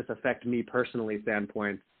 how does this affect me personally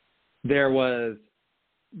standpoint, there was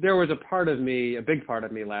a part of me, a big part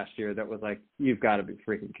of me last year that was like, you've got to be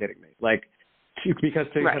freaking kidding me. Like, because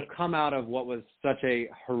to have come out of what was such a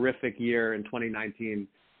horrific year in 2019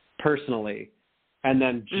 personally, and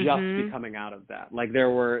then just be coming out of that. Like there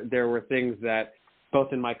were things that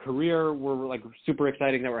both in my career were like super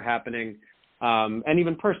exciting that were happening. And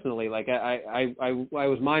even personally, like I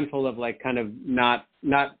was mindful of like kind of not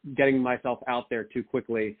getting myself out there too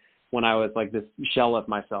quickly when I was like this shell of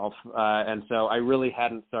myself. And so I really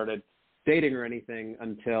hadn't started dating or anything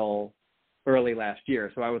until early last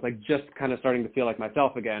year. So I was like just kind of starting to feel like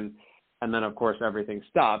myself again. And then of course everything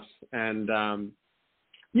stops. And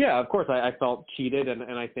of course I felt cheated.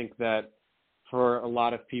 And I think that for a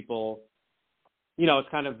lot of people, it's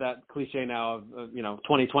kind of that cliche now of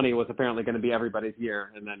 2020 was apparently going to be everybody's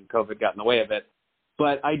year, and then COVID got in the way of it.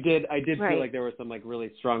 But I did feel like there was some like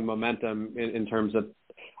really strong momentum in terms of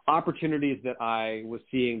opportunities that I was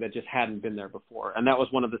seeing that just hadn't been there before. And that was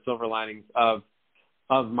one of the silver linings of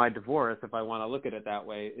my divorce, if I want to look at it that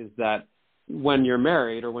way, is that when you're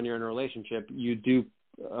married or when you're in a relationship, you do,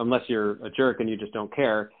 unless you're a jerk and you just don't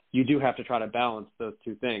care, you do have to try to balance those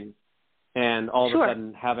two things. And all of a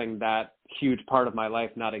sudden having that huge part of my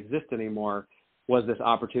life not exist anymore was this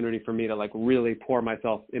opportunity for me to like really pour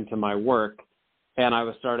myself into my work. And I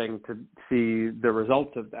was starting to see the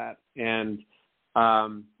results of that. And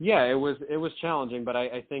it was challenging, but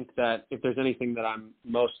I think that if there's anything that I'm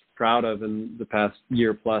most proud of in the past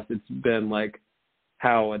year plus, it's been like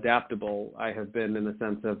how adaptable I have been in the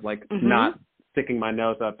sense of like not sticking my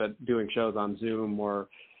nose up at doing shows on Zoom or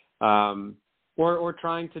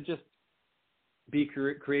trying to just be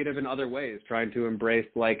creative in other ways, trying to embrace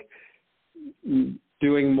like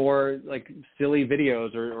doing more like silly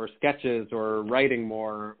videos or sketches or writing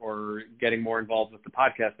more or getting more involved with the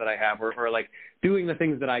podcast that I have or like doing the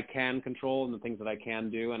things that I can control and the things that I can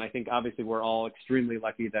do. And I think obviously we're all extremely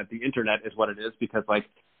lucky that the internet is what it is, because like,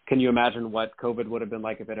 can you imagine what COVID would have been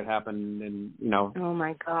like if it had happened in, oh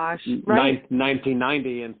my gosh,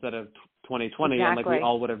 1990 instead of 2020. Exactly. And like we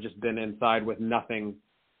all would have just been inside with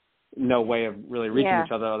no way of really reaching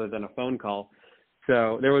each other other than a phone call.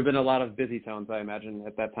 So there would have been a lot of busy tones, I imagine,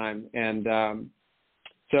 at that time. And and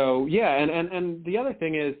the other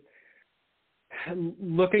thing is,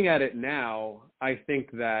 looking at it now, I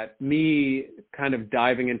think that me kind of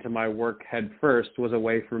diving into my work head first was a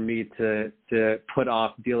way for me to put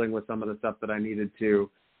off dealing with some of the stuff that I needed to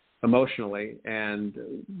emotionally. And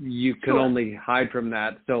you can only hide from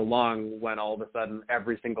that so long when all of a sudden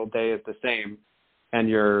every single day is the same and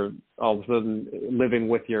you're all of a sudden living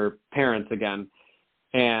with your parents again.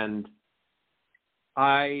 And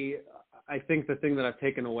I think the thing that I've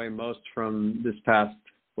taken away most from this past,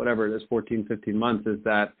 whatever it is, 14, 15 months is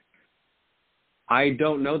that I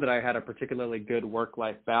don't know that I had a particularly good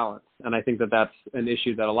work-life balance. And I think that that's an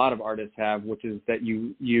issue that a lot of artists have, which is that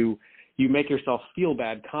you make yourself feel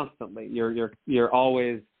bad constantly. You're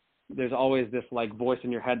always, there's always this like voice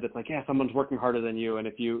in your head that's like, yeah, someone's working harder than you. And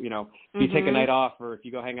if you if you take a night off, or if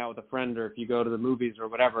you go hang out with a friend, or if you go to the movies or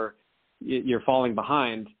whatever, you're falling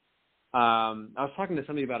behind. I was talking to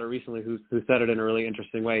somebody about it recently who said it in a really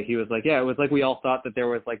interesting way. He was like, yeah, it was like we all thought that there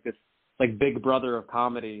was like this like big brother of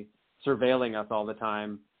comedy surveilling us all the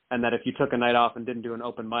time. And that if you took a night off and didn't do an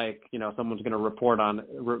open mic, someone's going to report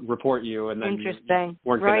you, and then you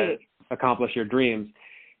weren't going to accomplish your dreams.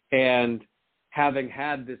 And having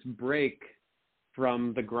had this break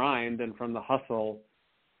from the grind and from the hustle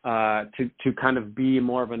to kind of be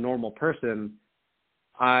more of a normal person,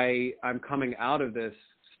 I'm coming out of this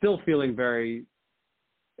still feeling very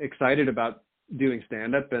excited about doing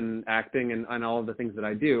stand-up and acting and all of the things that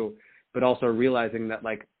I do, but also realizing that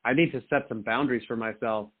like I need to set some boundaries for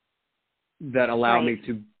myself that allow me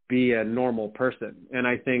to be a normal person. And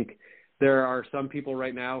I think there are some people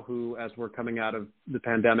right now who, as we're coming out of the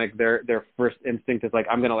pandemic, their first instinct is like,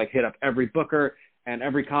 I'm going to like hit up every booker and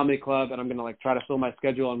every comedy club, and I'm going to like try to fill my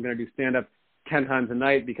schedule. I'm going to do stand-up 10 times a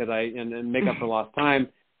night because and make up for lost time.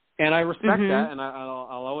 And I respect that, and I'll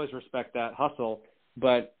always respect that hustle.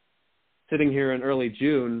 But sitting here in early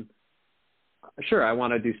June, sure, I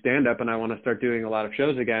want to do stand-up and I want to start doing a lot of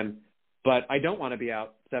shows again, but I don't want to be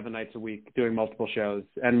out 7 nights a week doing multiple shows.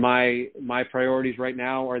 And my priorities right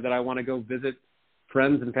now are that I want to go visit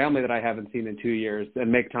friends and family that I haven't seen in 2 years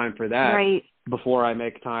and make time for that before I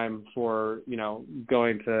make time for,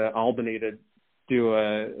 going to Albany to do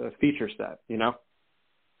a feature set,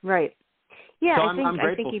 Right. Yeah, so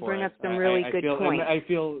I think you bring up some really good points. I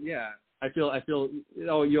feel, you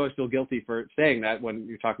always feel guilty for saying that when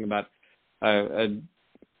you're talking about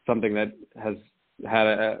something that has had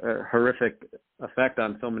a horrific effect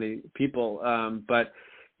on so many people. But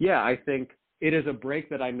yeah, I think it is a break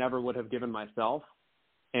that I never would have given myself.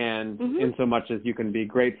 And in so much as you can be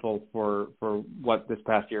grateful for what this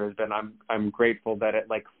past year has been, I'm grateful that it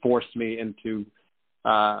like forced me into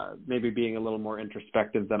maybe being a little more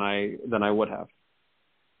introspective than I would have.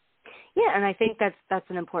 Yeah, and I think that's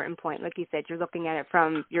an important point. Like you said, you're looking at it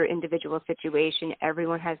from your individual situation.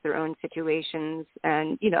 Everyone has their own situations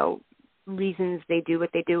and, reasons they do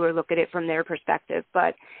what they do or look at it from their perspective.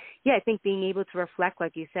 But, yeah, I think being able to reflect,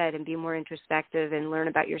 like you said, and be more introspective and learn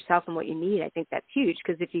about yourself and what you need, I think that's huge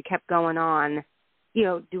because if you kept going on,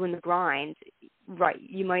 doing the grind, right,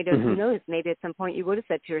 you might have noticed maybe at some point you would have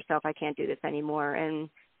said to yourself, I can't do this anymore. And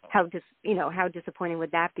how disappointing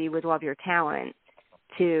would that be with all of your talent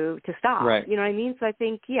to stop? Right. You know what I mean? So I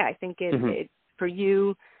think it for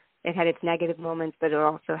you, it had its negative moments, but it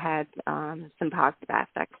also had some positive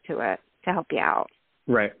aspects to it to help you out.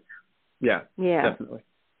 Right. Yeah. Definitely.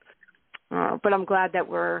 But I'm glad that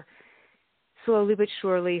we're slowly but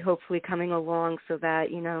surely, hopefully coming along so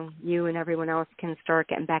that, you and everyone else can start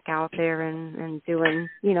getting back out there and doing,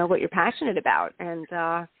 what you're passionate about and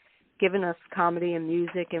giving us comedy and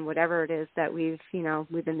music and whatever it is that we've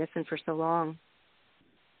been missing for so long.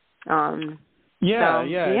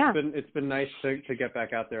 It's been nice to get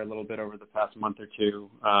back out there a little bit over the past month or two.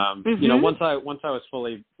 Once I was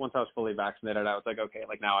fully vaccinated, I was like, okay,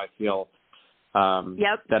 like now I feel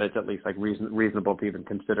that it's at least like reasonable to even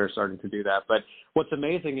consider starting to do that. But what's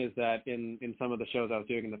amazing is that in some of the shows I was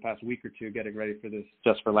doing in the past week or two, getting ready for this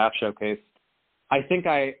Just for Laughs showcase, I think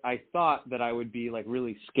I thought that I would be like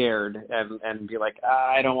really scared and be like,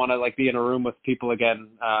 I don't want to like be in a room with people again.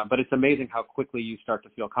 But it's amazing how quickly you start to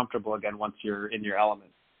feel comfortable again once you're in your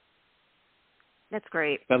element. That's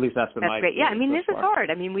great. At least that's been my experience. Yeah, I mean, so this is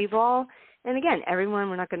hard. I mean, we've all, and again, everyone,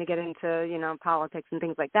 we're not going to get into, politics and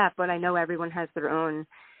things like that, but I know everyone has their own,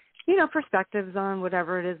 perspectives on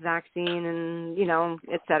whatever it is, vaccine and,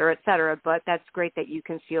 et cetera, et cetera. But that's great that you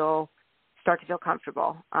can start to feel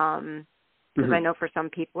comfortable. Because I know for some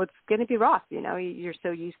people it's going to be rough. You're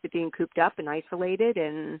so used to being cooped up and isolated.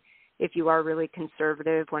 And if you are really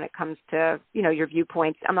conservative when it comes to, your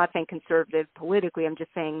viewpoints, I'm not saying conservative politically. I'm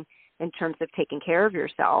just saying in terms of taking care of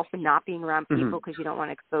yourself and not being around people because you don't want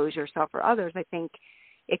to expose yourself or others. I think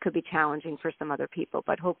it could be challenging for some other people.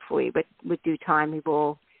 But hopefully with due time, we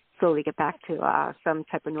will slowly get back to some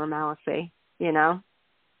type of normalcy,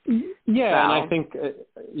 Yeah, and I think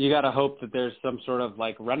you got to hope that there's some sort of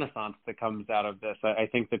like renaissance that comes out of this. I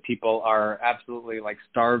think that people are absolutely like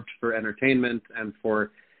starved for entertainment and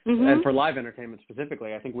for live entertainment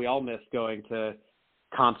specifically. I think we all miss going to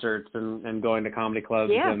concerts and going to comedy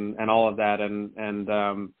clubs and all of that. And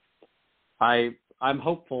I'm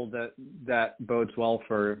hopeful that bodes well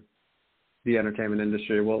for the entertainment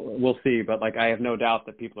industry. We'll see, but like I have no doubt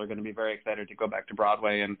that people are going to be very excited to go back to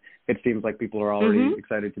Broadway, and it seems like people are already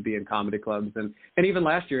excited to be in comedy clubs and even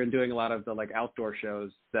last year and doing a lot of the like outdoor shows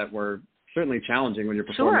that were certainly challenging when you're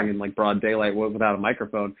performing in like broad daylight without a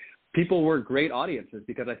microphone. People were great audiences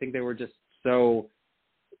because I think they were just so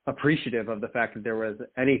appreciative of the fact that there was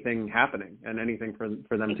anything happening and anything for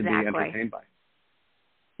them to be entertained by.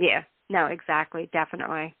 Yeah, no, exactly.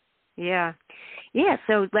 Definitely. Yeah.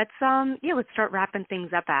 So let's start wrapping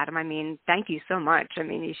things up, Adam. I mean, thank you so much. I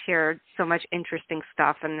mean, you shared so much interesting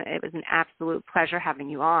stuff, and it was an absolute pleasure having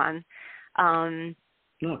you on. Thank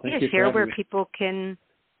you. Share where people can,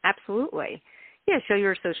 absolutely. Yeah, show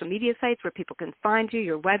your social media sites where people can find you,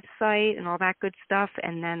 your website, and all that good stuff.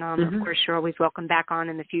 And then, of course, you're always welcome back on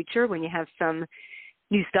in the future when you have some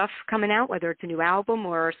new stuff coming out, whether it's a new album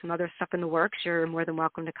or some other stuff in the works, you're more than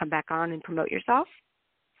welcome to come back on and promote yourself.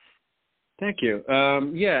 Thank you.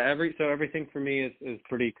 Everything for me is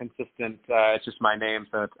pretty consistent. It's just my name,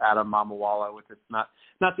 so it's Adam Mamawala, which is not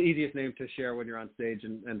the easiest name to share when you're on stage,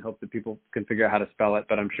 and hope that people can figure out how to spell it.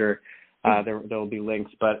 But I'm sure there will be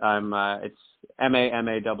links. But it's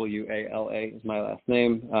Mamawala is my last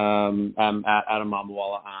name. I'm at Adam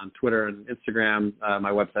Mamawala on Twitter and Instagram. My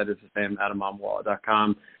website is the same,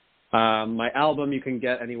 adammamawala.com. My album you can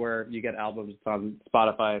get anywhere you get albums. It's on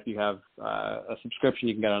Spotify. If you have a subscription,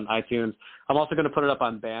 you can get it on iTunes. I'm also going to put it up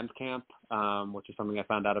on Bandcamp, which is something I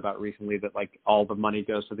found out about recently, that like all the money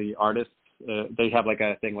goes to the artists. They have like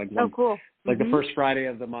a thing like cool. Like the first Friday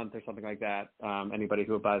of the month or something like that. Anybody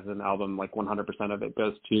who buys an album, like 100% of it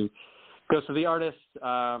goes to the artist.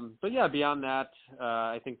 But yeah, beyond that,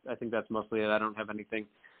 I think that's mostly it. I don't have anything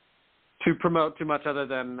to promote too much other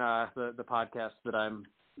than the podcast that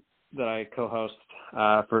I co-host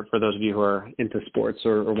for those of you who are into sports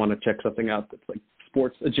or want to check something out that's like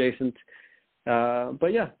sports adjacent.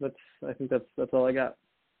 But yeah, I think that's all I got.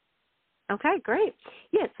 Okay, great.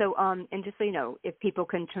 Yeah, so and just so you know, if people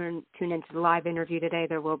can tune into the live interview today,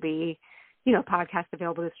 there will be, podcast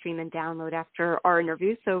available to stream and download after our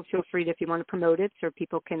interview. So feel free if you want to promote it so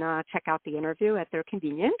people can check out the interview at their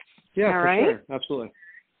convenience. Yeah, all for right? Sure. Absolutely.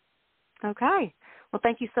 Okay. Well,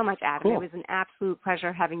 thank you so much, Adam. Cool. It was an absolute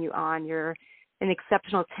pleasure having you on. You're an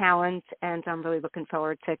exceptional talent, and I'm really looking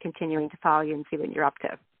forward to continuing to follow you and see what you're up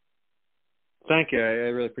to. Thank you. I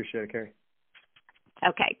really appreciate it, Kerri.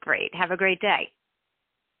 Okay, great. Have a great day.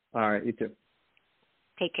 All right, you too.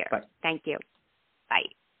 Take care. Bye. Thank you. Bye.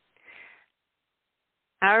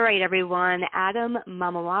 All right, everyone. Adam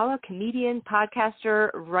Mamawala, comedian, podcaster,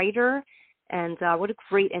 writer, and what a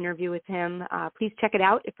great interview with him. Please check it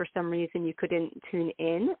out if for some reason you couldn't tune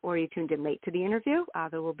in or you tuned in late to the interview.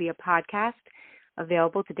 There will be a podcast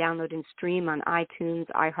available to download and stream on iTunes,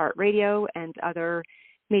 iHeartRadio, and other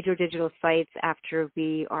major digital sites after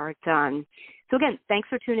we are done. So again, thanks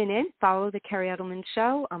for tuning in. Follow the Kerri Edelman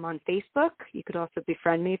Show. I'm on Facebook. You could also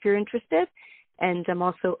befriend me if you're interested. And I'm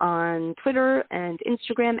also on Twitter and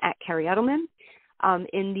Instagram at Kerri Edelman.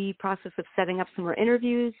 In the process of setting up some more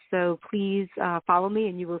interviews, so please follow me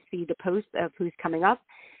and you will see the post of who's coming up.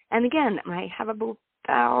 And again, I have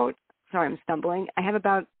I have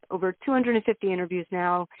about over 250 interviews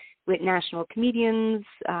now with national comedians,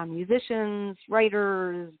 musicians,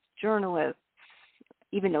 writers, journalists,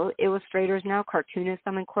 even illustrators now, cartoonists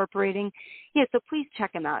I'm incorporating. Yeah, so please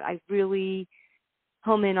check them out. I really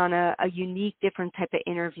home in on a unique, different type of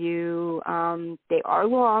interview. They are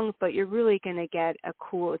long, but you're really going to get a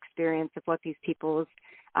cool experience of what these people's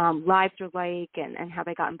lives are like and how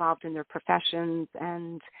they got involved in their professions.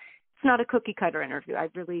 And it's not a cookie-cutter interview. I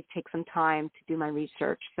really take some time to do my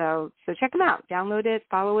research. So check them out. Download it,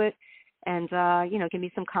 follow it, and, give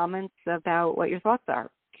me some comments about what your thoughts are.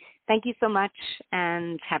 Thank you so much,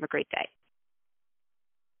 and have a great day.